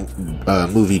Chong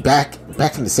movie back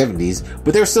in the 70s,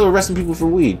 but they're still arresting people for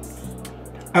weed?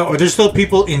 Oh, there's still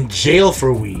people in jail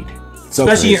for weed. So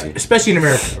crazy. Especially in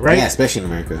America, right? Yeah, especially in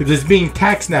America. Because it's being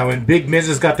taxed now, and big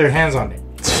business got their hands on it.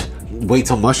 Wait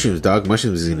till mushrooms, dog.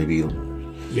 Mushrooms is gonna be.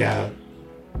 Yeah.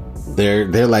 They're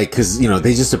like, because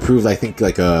they just approved, I think,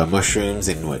 like mushrooms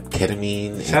and what,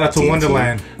 ketamine. Shout out to DMT.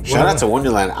 Wonderland. Shout out to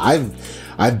Wonderland. I've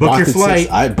Book bought your flight.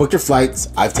 I booked your flights.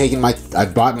 I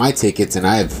bought my tickets, and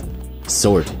I've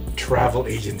soared. Travel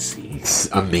agency. It's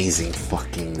amazing.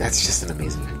 That's just an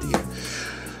amazing idea.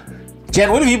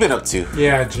 Jan, what have you been up to?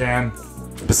 Yeah, Jan.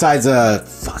 Besides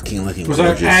fucking looking Was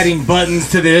gorgeous. adding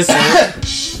buttons to this?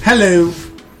 Hello.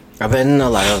 I've been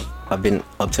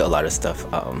up to a lot of stuff.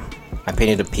 I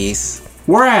painted a piece.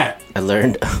 Where at? I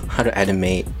learned how to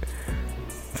animate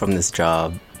from this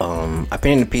job. I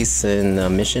painted a piece in the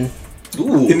Mission.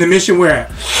 Ooh. In the Mission, where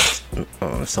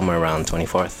at? Somewhere around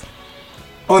 24th.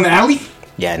 Oh, in the alley?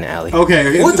 Yeah, in the alley.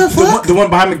 Okay. What the fuck? The one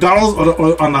behind McDonald's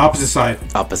or on the opposite side?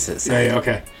 Opposite side. Yeah,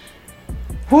 okay.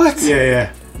 What?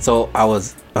 Yeah. So I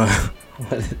was, I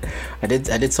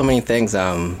did so many things.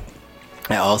 I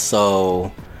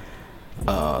also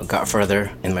got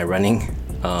further in my running.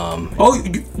 Oh,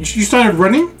 you started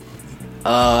running?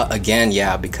 Again,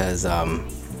 yeah, because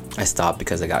I stopped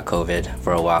because I got COVID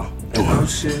for a while. Oh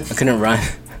shit! I couldn't run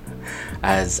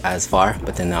as far,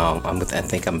 but then now I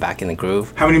think I'm back in the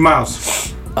groove. How many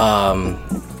miles?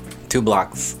 2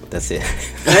 blocks. That's it.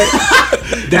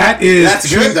 That's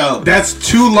good though. That's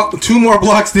two more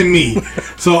blocks than me.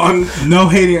 So I'm not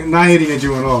hating at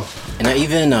you at all. And I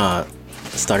even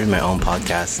started my own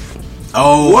podcast.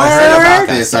 Oh, What?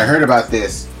 I heard about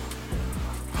this.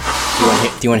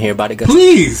 Do you want to hear about it, Gus?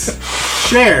 Please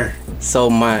share. So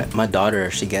my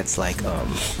daughter, she gets like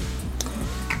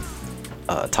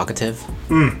talkative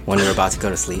when we're about to go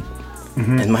to sleep.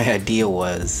 And my idea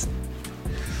was,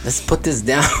 let's put this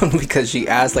down because she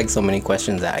asks like so many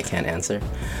questions that I can't answer.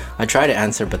 I try to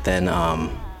answer, but then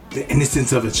The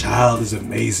innocence of a child is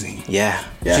amazing. yeah,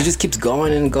 Yeah. she just keeps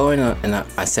going and going. And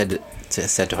I said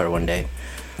to her one day,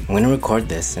 I'm gonna record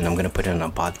this and I'm gonna put it on a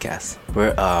podcast.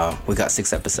 We got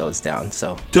 6 episodes down,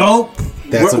 so Dope.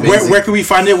 That's amazing. Where can we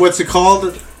find it? What's it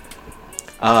called?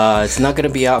 it's not gonna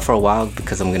be out for a while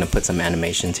because I'm gonna put some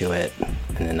animation to it,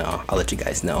 and then I'll let you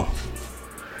guys know.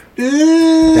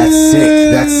 That's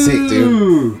sick,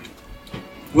 dude.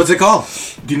 What's it called?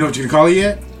 Do you know what you can call it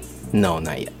yet? No,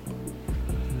 not yet.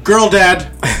 Girl Dad.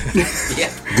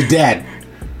 Good dad.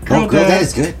 Girl Girl Dad. Dad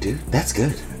is good, dude. That's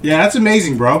good. Yeah, that's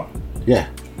amazing, bro. Yeah.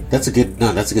 That's a good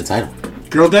title.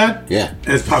 Girl Dad? Yeah.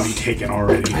 It's probably taken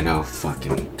already. I know,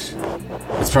 fucking.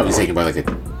 It's probably taken by like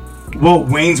a Well,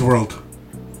 Wayne's World.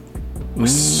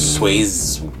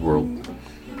 Sway's World.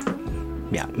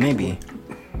 Yeah, maybe.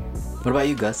 What about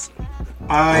you, Gus?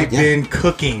 I've yeah. been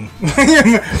cooking.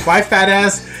 My fat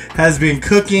ass has been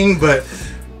cooking, but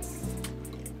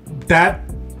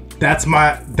that's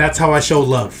how I show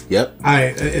love. Yep.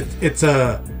 It's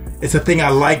a thing I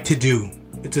like to do.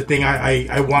 It's a thing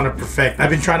I want to perfect.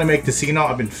 I've been trying to make tocino.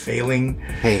 I've been failing.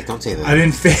 Hey, don't say that. I've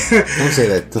been failing. Don't say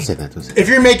that. Don't say that. Don't say that. If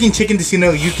you're making chicken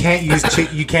tocino, you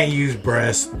can't use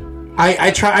breast. I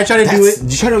try to do it.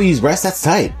 You try to use breast. That's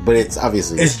tight, but it's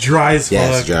obviously It's dry as fuck.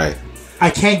 yeah, it's dry. I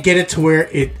can't get it to where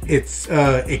it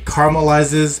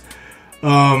caramelizes.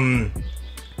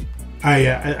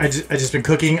 I just been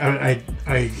cooking. I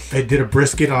did a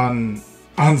brisket on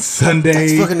Sunday.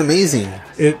 That's fucking amazing.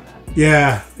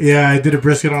 I did a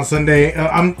brisket on Sunday.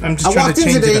 I'm just I trying walked to in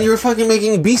change today it and up. you were fucking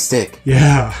making beef stick.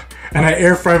 Yeah, and I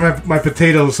air fry my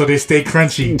potatoes so they stay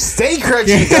crunchy. Stay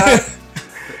crunchy, dog.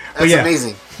 That's yeah.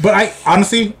 amazing. But I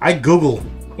honestly Google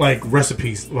like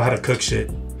recipes on how to cook shit.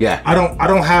 Yeah. I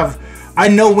don't have. I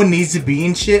know what needs to be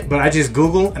in shit, but I just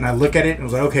Google and I look at it and I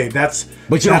was like, okay, that's.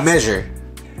 But you don't that's- measure.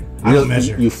 I don't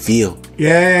measure. You feel.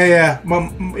 Yeah.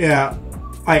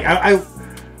 Like I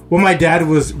when my dad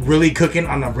was really cooking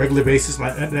on a regular basis, my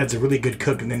dad's a really good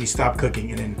cook, and then he stopped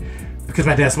cooking, and then because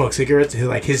my dad smoked cigarettes,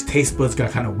 his taste buds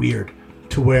got kind of weird,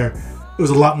 to where was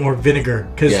a lot more vinegar.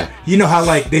 Because Yeah. you know how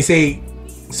like they say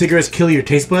cigarettes kill your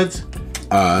taste buds.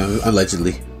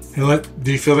 Allegedly. You know what?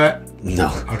 Do you feel that?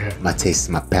 No. Okay. My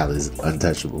palate is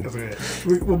untouchable. Okay.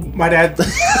 Well, my dad,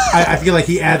 I feel like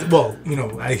he adds. Well, you know,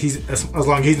 he's as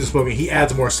long as he's been smoking, he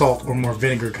adds more salt or more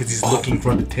vinegar because he's looking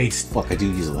for the taste. Fuck, I do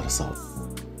use a lot of salt.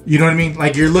 You know what I mean?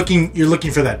 Like you're looking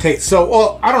for that taste. So,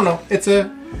 well, I don't know. It's a.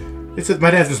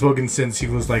 My dad's been smoking since he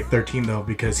was like 13 though,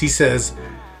 because he says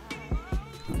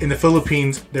in the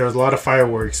Philippines there was a lot of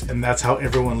fireworks, and that's how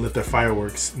everyone lit their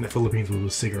fireworks in the Philippines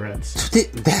with cigarettes.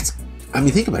 That's. I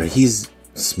mean, think about it. He's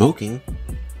smoking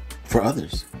for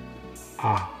others.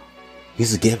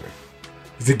 He's a giver.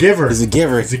 He's a giver. He's a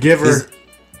giver. He's a giver.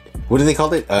 What do they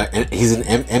call it? He's an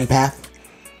empath.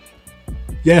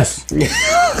 Yes.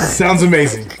 Sounds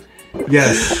amazing.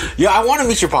 Yes. Yeah, I want to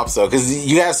meet your pops though, because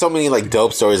you have so many like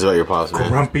dope stories about your pops,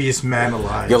 man. Grumpiest man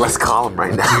alive. Yo, let's call him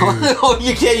right now. Oh,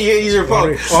 you can't use your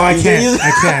phone. Oh, I can't.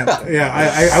 I can't.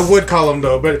 Yeah, I would call him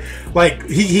though, but like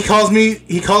he calls me.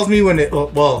 He calls me when it.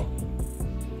 Well,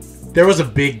 there was a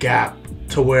big gap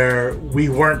to where we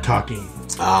weren't talking.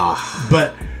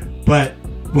 But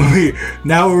when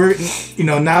now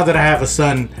that I have a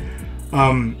son,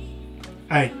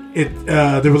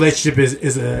 the relationship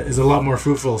is a lot more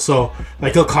fruitful. So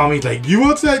like he'll call me like, you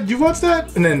watch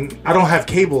that, and then I don't have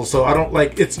cable, so I don't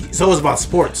like it's about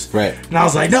sports, right? And I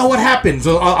was like, no, what happened?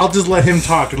 So I'll just let him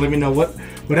talk and let me know what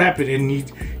happened, and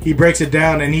he breaks it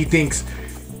down, and he thinks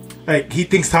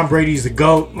Tom Brady's the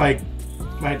GOAT. Like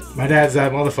my dad's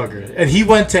that motherfucker, and he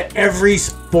went to every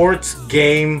sports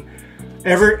game.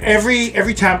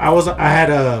 Every time I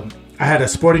had a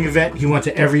sporting event, he went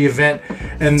to every event,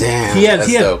 and damn,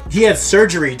 he had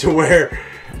surgery to where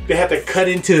they had to cut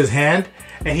into his hand,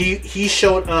 and he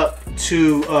showed up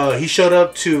to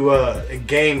a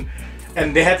game,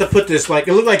 and they had to put this, like,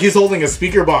 it looked like he's holding a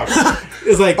speaker box.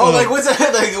 It's like like what's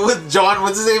that, like with John?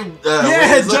 What's his name?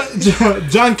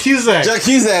 John Cusack. John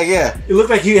Cusack, yeah. It looked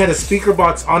like he had a speaker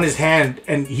box on his hand,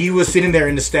 and he was sitting there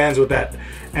in the stands with that.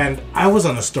 And I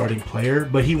wasn't a starting player,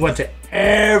 but he went to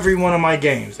every one of my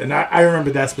games, and I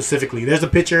remember that specifically. There's a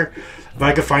picture, if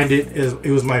I could find it.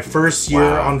 It was my first year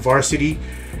on varsity,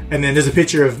 and then there's a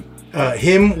picture of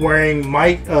him wearing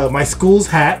my school's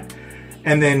hat,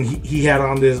 and then he had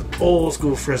on this old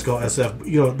school Frisco SF.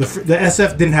 You know, the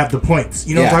SF didn't have the points.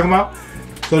 You know what I'm talking about?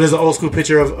 So there's an old school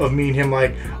picture of me and him.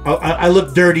 Like I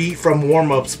look dirty from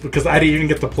warm ups because I didn't even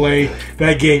get to play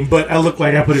that game, but I look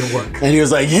like I put in work. And he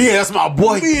was like, "Yeah, that's my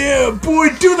boy. Yeah, boy,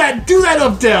 do that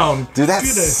up down, dude.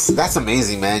 That's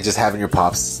amazing, man. Just having your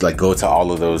pops like go to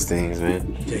all of those things,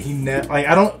 man. Yeah,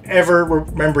 I don't ever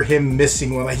remember him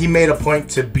missing one. Like he made a point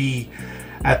to be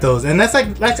at those, and that's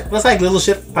like little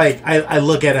shit. Like I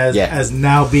look at as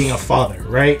now being a father,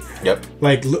 right? Yep.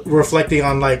 Like reflecting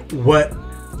on like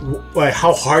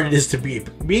how hard it is to be.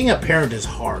 Being a parent is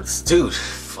hard, dude.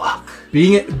 Fuck.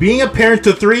 Being a parent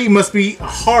to 3 must be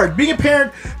hard. Being a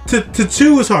parent to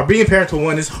 2 is hard. Being a parent to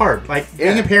 1 is hard. Like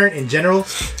being a parent in general,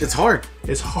 it's hard.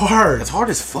 It's hard. It's hard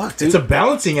as fuck, dude. It's a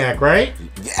balancing act, right?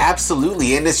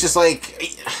 Absolutely, and it's just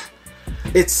like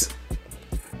it's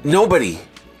nobody.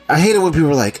 I hate it when people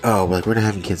are like, "Oh, like we're not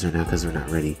having kids right now because we're not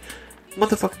ready."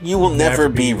 Motherfucker, you will never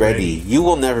be ready. You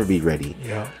will never be ready.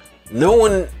 Yeah. No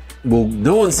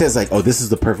one says like, "Oh, this is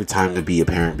the perfect time to be a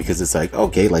parent," because it's like,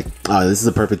 okay, like, this is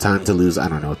the perfect time to lose, I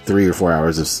don't know, 3 or 4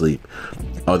 hours of sleep.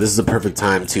 Oh, this is the perfect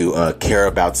time to care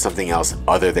about something else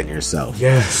other than yourself.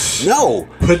 Yes. No.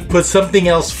 Put something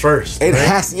else first. It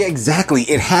has, yeah, exactly.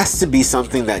 It has to be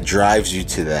something that drives you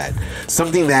to that.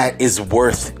 Something that is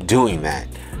worth doing that.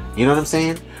 You know what I'm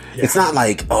saying? Yeah. It's not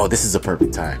like, oh, this is a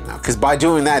perfect time now. Because by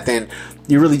doing that, then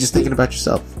you're really just thinking about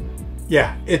yourself.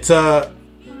 Yeah, it's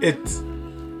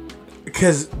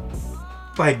because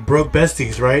like broke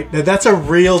besties, right? That's a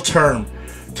real term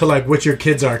to like what your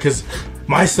kids are. Because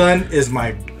my son is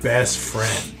my best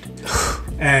friend,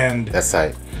 and that's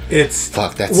tight. It's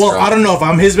fuck. That's well, strong. I don't know if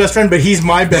I'm his best friend, but he's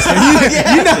my best friend.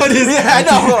 Yeah. You know what it is? Yeah, I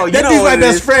know. That dude's my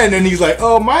best friend, and he's like,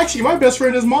 "Oh, my best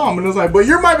friend is mom," and I was like, "But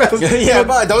you're my best friend." Yeah,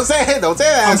 but don't say that.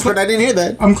 I didn't hear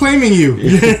that. I'm claiming you.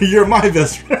 You're my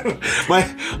best friend.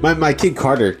 My kid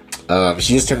Carter.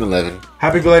 She just turned 11.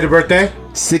 Happy belated birthday.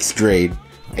 6th grade.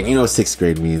 And you know what 6th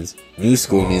grade means? New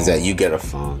school means that you get a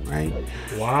phone, right?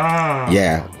 Wow.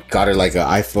 Yeah. Got her like an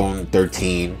iPhone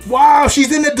 13. Wow,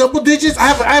 she's in the double digits. I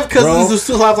have cousins who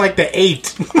still have like the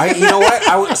 8. You know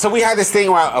what? So we had this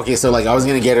thing where, okay, so like I was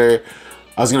going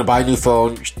to buy a new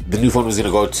phone. The new phone was going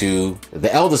to go to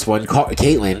the eldest one,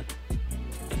 Caitlin.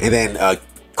 And then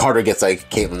Carter gets like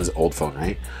Caitlin's old phone,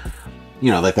 right?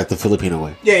 You know, like the Filipino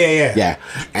way. Yeah. Yeah.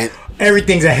 And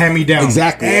everything's a hand-me-down.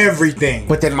 Exactly. Everything.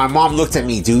 But then my mom looked at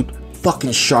me, dude.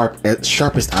 fucking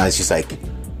sharpest eyes. She's like,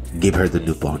 give her the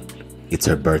new phone. It's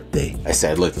her birthday. I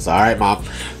said, look, it's all right, Mom.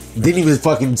 Didn't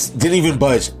even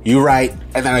budge. You right.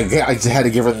 And then I just had to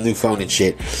give her the new phone and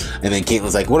shit. And then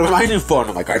Caitlin's like, what about my new phone?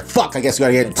 I'm like, all right, fuck, I guess we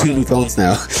gotta get 2 new phones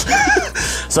now.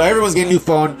 So everyone's getting a new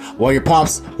phone while your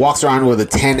pops walks around with a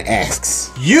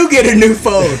 10X. You get a new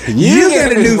phone. You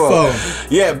get a new phone.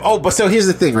 Yeah. Oh, but so here's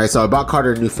the thing, right? So I bought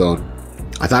Carter a new phone.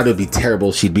 I thought it would be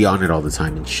terrible. She'd be on it all the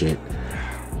time and shit.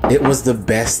 It was the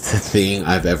best thing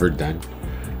I've ever done.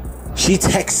 She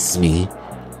texts me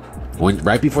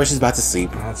right before she's about to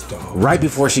sleep. That's dope. Right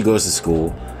before she goes to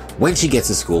school. When she gets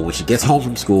to school. When she gets home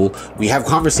from school. We have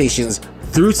conversations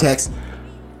through text.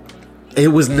 It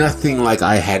was nothing like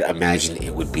I had imagined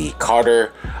it would be.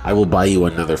 Carter, I will buy you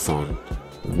another phone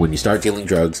when you start dealing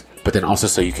drugs, but then also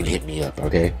so you can hit me up,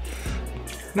 okay?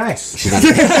 Nice.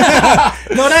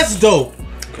 No, that's dope.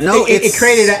 No, it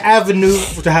created an avenue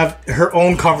to have her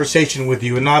own conversation with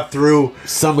you, and not through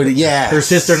somebody. Yeah, her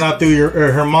sister, not through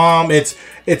her mom. It's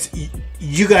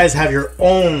you guys have your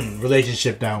own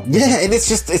relationship now. Yeah, and it's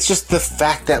just the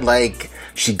fact that like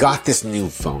she got this new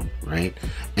phone, right?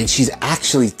 And she's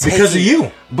actually because of you.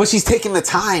 But she's taking the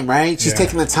time, right? She's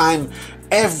taking the time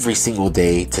every single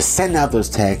day to send out those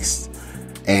texts,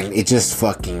 and it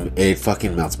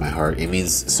fucking melts my heart. It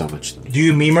means so much. Do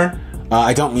you meme her?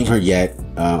 I don't meme her yet.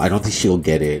 I don't think she'll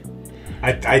get it.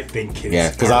 I think kids.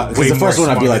 Yeah, because the first one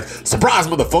I'd be like, surprise,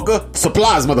 motherfucker!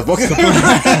 Supplies, motherfucker!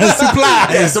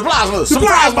 Supplies! Yeah, surprise,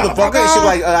 motherfucker! And she'd be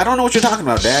like, I don't know what you're talking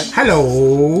about, Dad.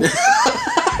 Hello.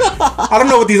 I don't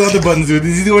know what these other buttons do.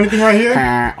 Does he do anything right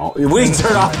here? We need to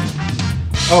turn off.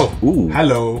 Oh, ooh.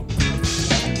 Hello.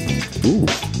 Ooh,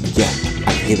 yeah.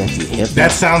 I hear that you hear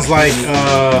that sounds like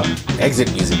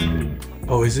exit music.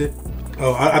 Oh, is it?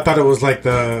 Oh, I thought it was like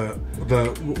the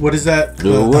what is that? The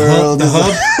world. The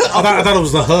hub. I thought it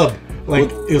was the hub. Like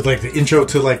it was like the intro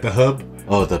to like the hub.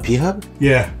 Oh, the P hub?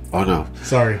 Yeah. Oh no.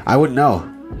 Sorry. I wouldn't know.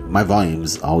 My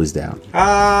volume's always down.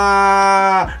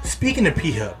 Speaking of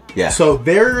P hub. Yeah. So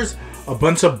there's a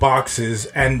bunch of boxes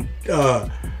and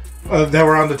that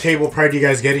were on the table prior to you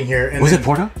guys getting here. And was it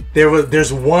porno?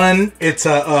 There's one. It's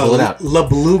a La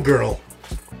Blue Girl.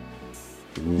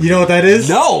 You know what that is?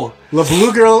 No. La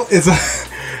Blue Girl is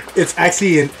it's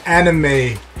actually an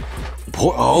anime.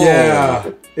 Oh.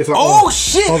 Yeah. It's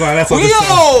shit. Hold on, that's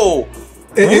Yo.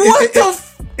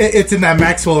 It's in that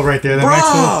Maxwell right there. That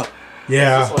Maxwell.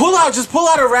 Yeah. Just pull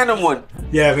out a random one.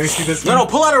 Yeah, let me see this. No,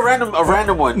 pull out a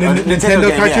random one. Nintendo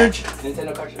game, cartridge. Yeah.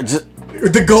 Nintendo cartridge.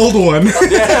 The gold one.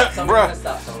 Yeah, bro.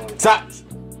 Stop.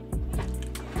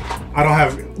 I don't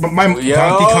have my Donkey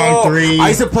Kong 3. I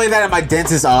used to play that at my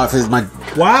dentist's office.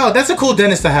 Wow, that's a cool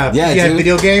dentist to have. Yeah, you had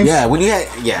video games. Yeah, when you had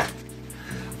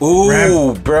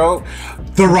Ooh, bro.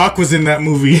 The Rock was in that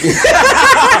movie.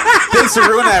 Thanks for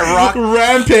ruining that, Rock.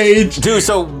 Rampage. Dude,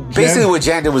 so basically what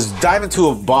Jan did was dive into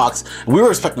a box. We were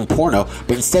expecting porno,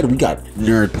 but instead we got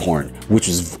nerd porn, which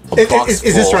was a box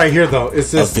Is this right here, though?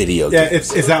 Is this a video game? Yeah,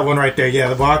 it's that one right there. Yeah,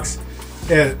 the box.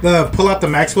 Yeah, pull out the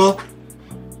Maxwell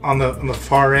on the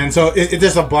far end. So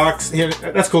there's a box here.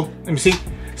 That's cool. Let me see.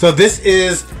 So this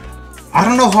is... I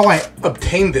don't know how I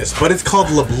obtained this, but it's called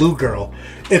La Blue Girl.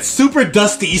 It's super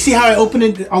dusty. You see how I opened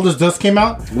it? All this dust came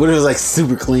out? What it was like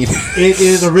super clean. It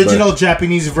is original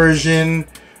Japanese version,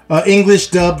 English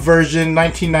dub version,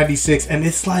 1996, and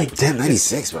it's like... Damn,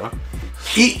 96, bro.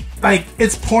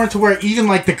 It's porn to where even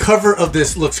like the cover of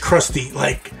this looks crusty.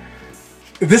 Like,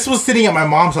 this was sitting at my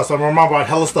mom's house. My mom brought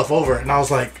hella stuff over, and I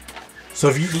was like... So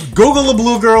if you Google La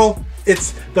Blue Girl...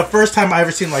 It's the first time I ever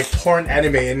seen like porn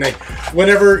anime, and like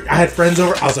whenever I had friends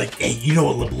over, I was like, "Hey, you know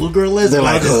what La Blue Girl is?" They're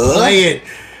like, play it.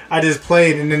 I just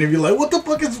played, and then you'd be like, "What the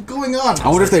fuck is going on?" I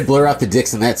wonder if they blur out the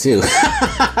dicks in that too.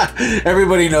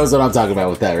 Everybody knows what I'm talking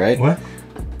about with that, right? What?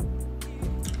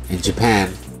 In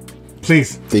Japan,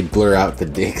 please, they blur out the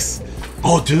dicks.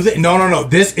 Oh, do they? No.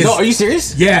 This is. No, are you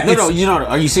serious? Yeah. No. You know?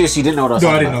 Are you serious? You didn't know what I was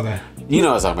talking about? No, I didn't know that. You know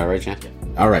what I was talking about, right, Jan?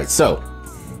 Yeah. All right, so.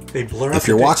 They blur out if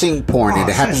you're watching porn and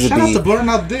it happens to be... Shout out to blurring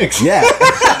out dicks. Yeah.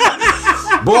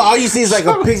 But all you see is like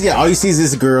a pig... Yeah, all you see is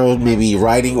this girl maybe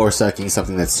riding or sucking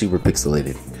something that's super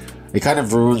pixelated. It kind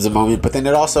of ruins the moment, but then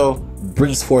it also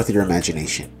brings forth your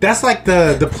imagination. That's like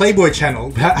the Playboy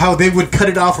channel. How they would cut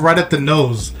it off right at the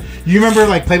nose. You remember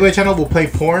like Playboy channel will play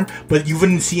porn, but you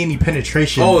wouldn't see any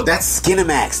penetration. Oh, that's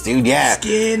Skinamax, dude. Yeah.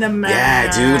 Skinamax.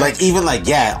 Yeah, dude. Like even like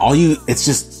it's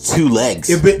just two legs.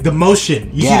 The motion.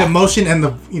 You see the motion and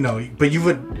but you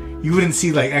wouldn't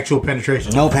see like actual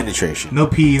penetration. No penetration. No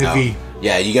P and a V.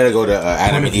 Yeah, you gotta go to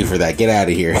Adam and Eve for that. Get out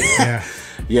of here. Yeah.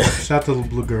 Yeah. Shout out to the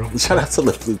Blue Girl. Shout out to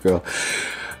the Blue Girl.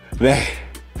 Man.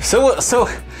 So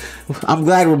I'm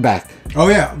glad we're back. Oh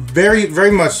yeah, very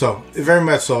very much so, very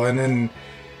much so. And then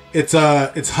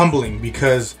it's humbling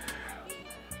because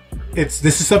this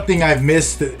is something I've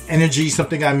missed. The energy,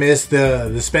 something I miss.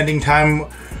 The spending time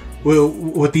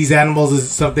with these animals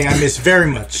is something I miss very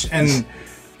much. And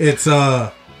it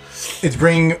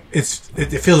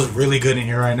feels really good in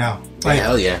here right now. Like,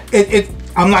 hell yeah.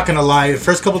 I'm not gonna lie. The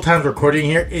first couple times recording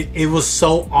here, it was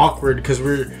so awkward because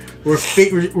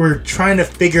we're trying to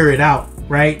figure it out,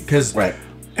 right? Because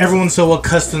everyone's so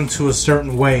accustomed to a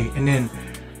certain way, and then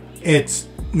it's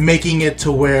making it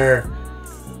to where,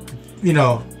 you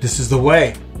know, this is the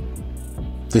way.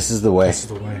 This is the way. This is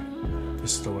the way.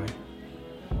 This is the way.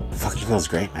 Fucking feels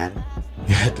great, man.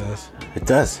 Yeah, it does. It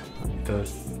does. It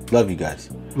does. Love you guys.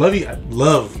 Love you.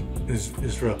 Love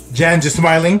is real. Jan just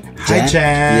smiling. Hi,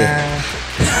 Jan. Yeah.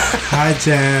 Hi,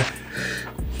 Jan.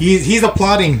 He's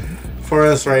applauding for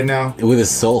us right now. With his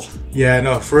soul. Yeah,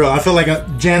 no, for real. I feel like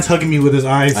Jan's hugging me with his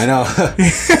eyes. I know.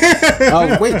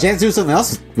 Oh, wait, Jan's doing something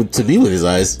else to me with his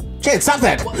eyes. Jan, stop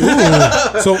that.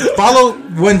 So follow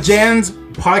when Jan's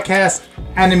podcast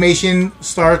animation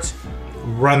starts.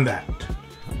 Run that.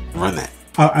 Run that.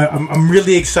 I'm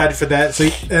really excited for that. So,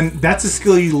 and that's a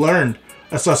skill you learned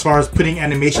as far as putting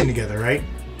animation together, right?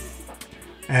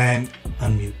 And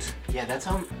unmute. Yeah, that's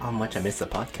how much I miss the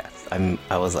podcast.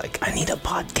 I was like, I need a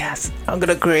podcast. I'm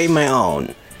gonna create my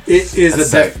own. It is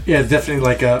it's definitely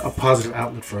like a positive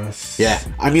outlet for us. Yeah,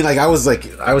 I mean, I was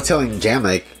telling Jan,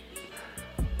 like,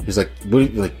 he's like,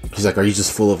 he's like, are you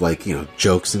just full of, like, you know,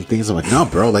 jokes and things? I'm like, no,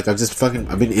 bro, like, I've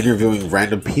been interviewing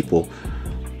random people,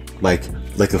 like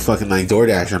a fucking, like,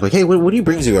 DoorDash. I'm like, hey, what do you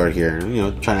brings you out here? And, you know,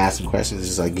 trying to ask some questions. It's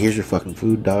just like, here's your fucking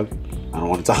food, dog. I don't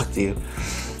want to talk to you.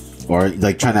 Or,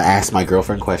 like, trying to ask my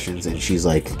girlfriend questions, and she's,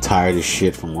 like, tired as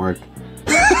shit from work.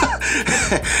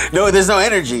 No, there's no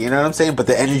energy, you know what I'm saying? But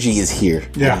the energy is here.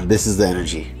 Yeah. And this is the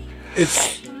energy. Do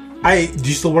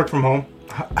you still work from home?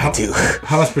 I do.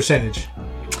 How much percentage?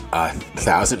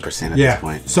 1,000% at this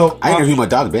point. So I interview my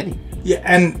dog, Benny. Yeah,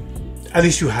 and at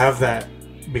least you have that,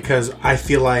 because I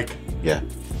feel like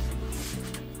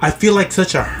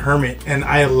such a hermit, and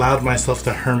I allowed myself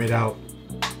to hermit out.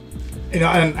 You know,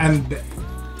 and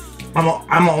I'm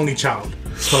an only child,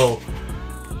 so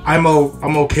I'm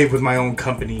okay with my own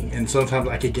company, and sometimes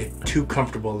I could get too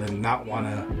comfortable and not want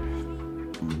to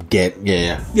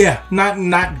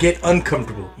not get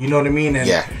uncomfortable. You know what I mean? And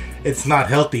it's not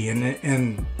healthy,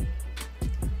 and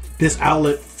this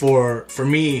outlet for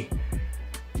me,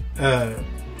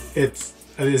 it's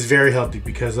very healthy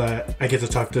because I get to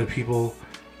talk to people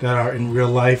that are in real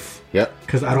life. Yep.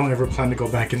 Because I don't ever plan to go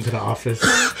back into the office.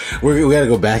 we gotta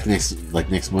go back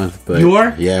next month. But you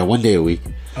are? Yeah, one day a week.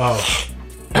 Oh.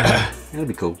 That'll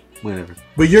be cool. Whatever.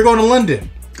 But you're going to London.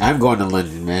 I'm going to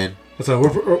London, man. So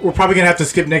we're probably gonna have to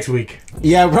skip next week.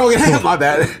 Yeah, we're probably gonna have my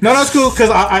bad. No, that's cool because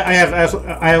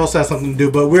I also have something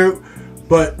to do.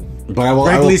 But I will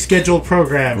regularly scheduled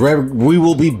program. We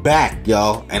will be back,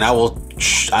 y'all, and I will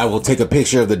take a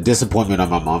picture of the disappointment on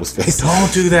my mom's face.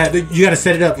 Don't do that. You gotta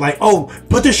set it up like,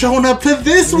 but they're showing up to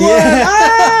this one.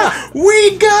 Yeah.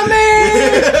 We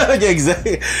coming. Yeah,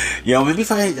 exactly. Yo, maybe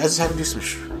if I just have to do some.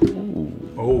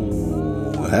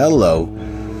 Oh, hello.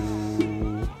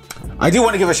 I do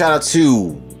want to give a shout out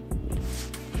to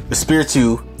the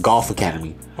Spiritu Golf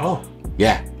Academy. Oh.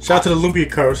 Yeah. Shout out to the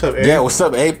Lumpia car. What's up, Abe? Yeah, what's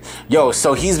up, Abe? Yo,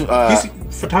 so he's a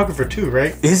photographer too,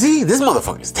 right? Is he? This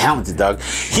motherfucker's talented, dog.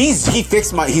 He's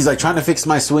like trying to fix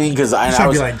my swing because I trying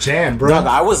was to be like Jan, bro. Dog,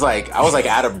 I was like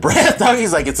out of breath, dog.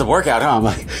 He's like, it's a workout, huh? I'm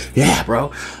like, yeah,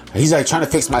 bro. He's like trying to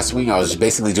fix my swing. I was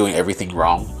basically doing everything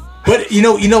wrong. But you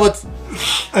know what?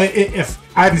 If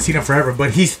I haven't seen him forever,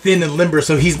 but he's thin and limber,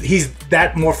 so he's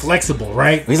that more flexible,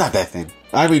 right? He's not that thin.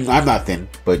 I mean, I'm not thin,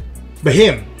 but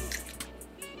him,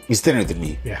 he's thinner than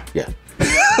me. Yeah.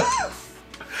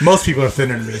 Most people are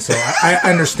thinner than me, so I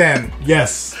understand.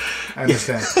 Yes, I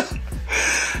understand.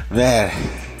 Man,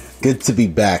 good to be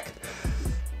back.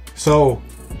 So,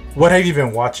 what have you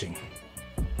been watching?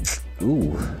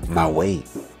 Ooh, my weight.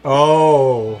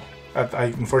 Oh.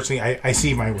 Unfortunately, I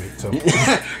see my weight. So no,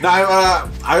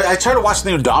 I tried to watch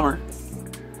the new Dahmer.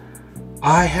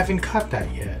 I haven't caught that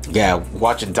yet. Yeah,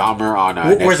 watching Dahmer on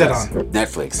Netflix. Where's that on?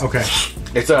 Netflix. Okay.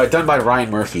 It's done by Ryan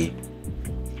Murphy.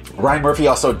 Ryan Murphy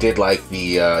also did like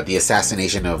the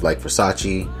assassination of like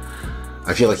Versace.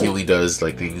 I feel like he only does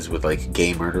like things with like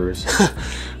gay murderers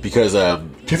because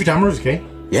Jeffrey Dahmer was gay.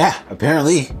 Yeah,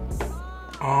 apparently.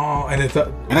 Oh, and I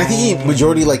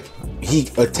think he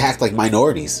attacked like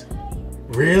minorities.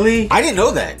 Really? I didn't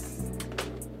know that.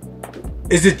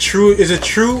 Is it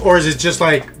true? Or is it just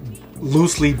like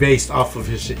loosely based off of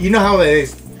his shit? You know how it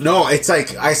is. No, it's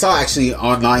like I saw actually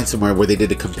online somewhere where they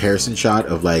did a comparison shot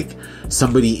of like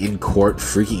somebody in court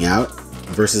freaking out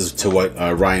versus to what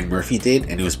Ryan Murphy did,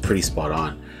 and it was pretty spot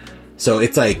on. So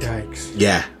it's like, yikes.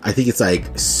 Yeah, I think it's like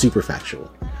super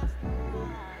factual.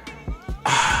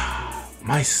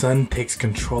 My son takes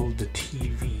control of the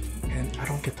TV, and I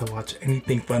don't get to watch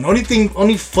anything fun.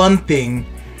 Only fun thing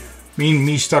me and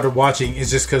me started watching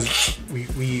is just because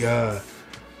we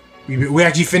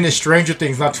actually finished Stranger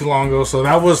Things not too long ago, so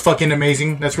that was fucking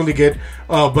amazing. That's really good.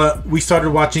 But we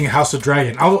started watching House of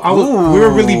Dragon. We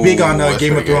were really big on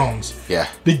Game of Thrones. Yeah.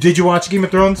 Did you watch Game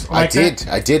of Thrones? I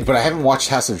did, but I haven't watched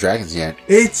House of Dragons yet.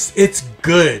 It's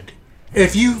good.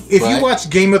 If you watch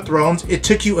Game of Thrones, it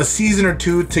took you a season or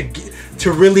two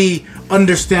to really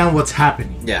understand what's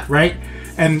happening. Yeah. Right?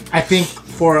 And I think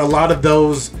for a lot of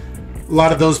those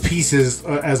pieces,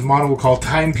 as Mono will call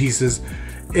time pieces,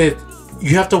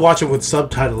 you have to watch it with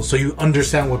subtitles so you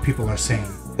understand what people are saying.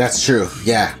 That's true.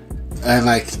 Yeah. And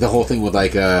like the whole thing with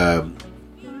like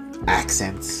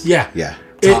accents. Yeah. Yeah.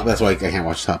 That's why I can't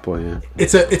watch Top Boy. Yeah.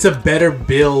 It's a better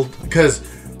build because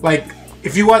like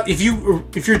if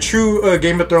you're true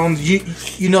Game of Thrones,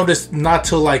 you notice not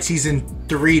till like season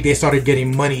 3 they started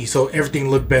getting money, so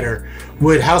everything looked better.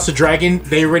 With House of Dragon,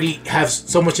 they already have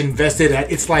so much invested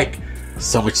at it's like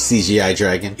so much CGI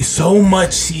dragon. So much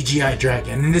CGI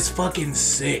dragon, and it's fucking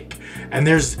sick. And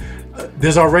there's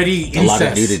already incest. A lot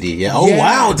of nudity. Yeah. Oh yeah,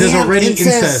 wow. There's already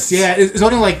incest. Yeah. It's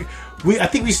only like I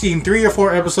think we've seen 3 or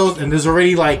 4 episodes, and there's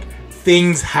already like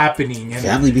things happening. And,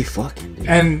 family be fucking. Dude.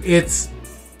 And it's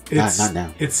not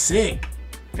now. It's sick.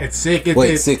 It's sick.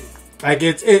 It's sick. Like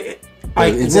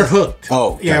we're hooked.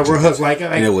 Oh yeah, gotcha. We're hooked. Like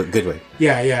in a good way.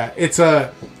 Yeah. It's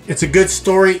a good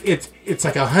story. It's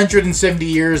like 170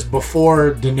 years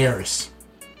before Daenerys.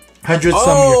 100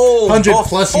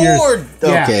 plus years.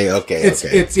 Yeah. Okay. It's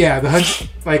the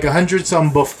 100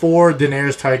 some before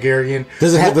Daenerys Targaryen.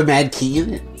 Does it have the Mad King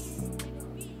in it?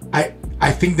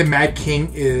 I think the Mad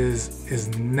King is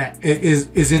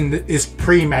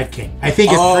pre Mad King. I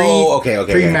think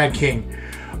it's pre Mad King.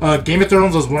 Game of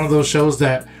Thrones was one of those shows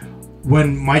that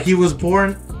when Mikey was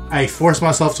born, I forced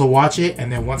myself to watch it,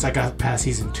 and then once I got past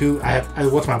season 2, I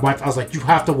went to my wife. I was like, "You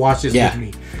have to watch this with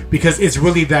me because it's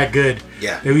really that good."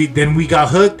 Yeah. Then we got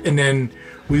hooked, and then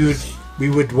we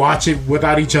would watch it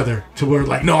without each other. To where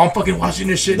like, no, I'm fucking watching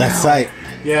this shit. That's now. right.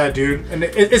 Yeah, dude, and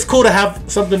it's cool to have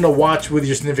something to watch with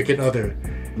your significant other.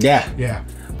 Yeah. Yeah.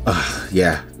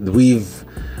 Yeah.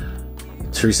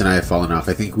 Teresa and I have fallen off.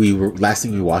 I think last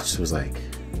thing we watched was like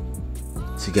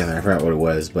together. I forgot what it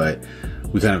was, but.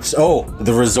 We kind of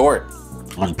The Resort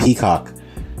on Peacock.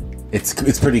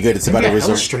 It's pretty good. It's about a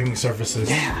resort. Streaming services.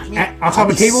 Yeah, on top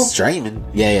of cable. Streaming.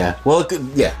 Yeah. Well, on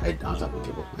top of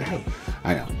cable.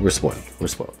 I know. We're spoiled.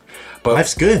 But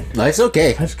life's good. Life's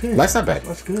okay. Life's good. Life's not bad.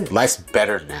 Life's good. Life's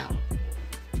better now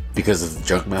because of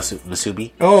Junk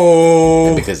Masubi. Oh,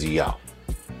 and because of y'all.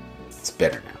 It's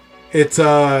better now.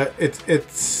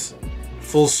 It's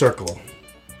full circle.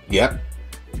 Yep.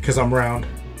 Because I'm round.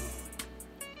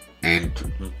 And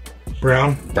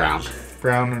brown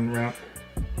and round.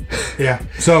 Yeah.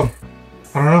 So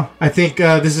I don't know. I think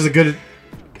this is a good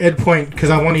end point because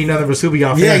I want to eat another Masubi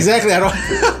off. Yeah, exactly. I don't.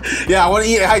 Yeah, I want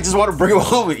to eat. I just want to bring him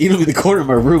home and eat him in the corner of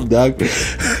my room, dog.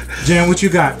 Jan, what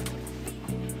you got?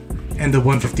 And the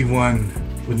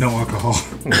 151 with no alcohol.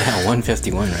 Yeah,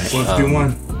 151, right?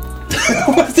 151.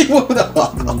 151 with no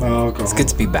alcohol. It's good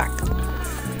to be back.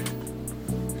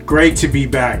 Great to be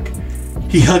back.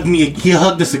 He hugged me. He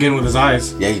hugged us again with his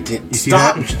eyes. Yeah, he did. You see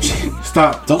that?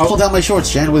 Stop. Don't pull down my shorts,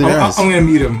 Jan, with your eyes. I'm gonna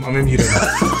mute him.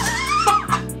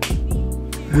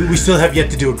 we still have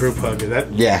yet to do a group hug. That's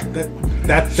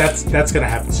gonna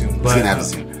happen soon. It's gonna happen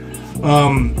soon.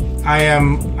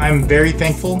 I'm very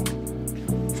thankful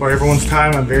for everyone's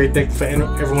time. I'm very thankful for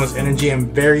everyone's energy. I'm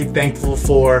very thankful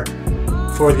for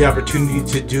the opportunity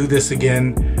to do this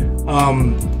again.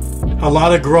 A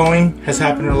lot of growing has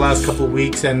happened in the last couple of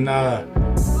weeks, and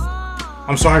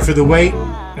I'm sorry for the wait,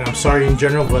 and I'm sorry in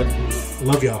general, but I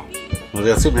love y'all. Love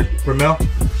y'all too, man. Ramel?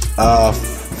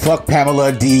 Fuck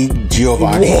Pamela Di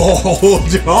Giovanni. Whoa,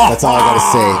 that's all I gotta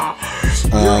say.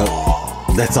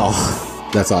 That's all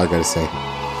I gotta say.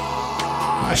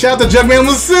 Shout out to Jugman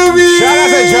Masubi! Shout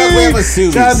out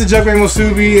to Jugman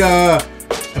Masubi,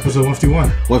 episode 151.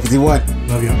 151.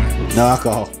 Love y'all, man. No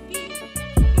alcohol.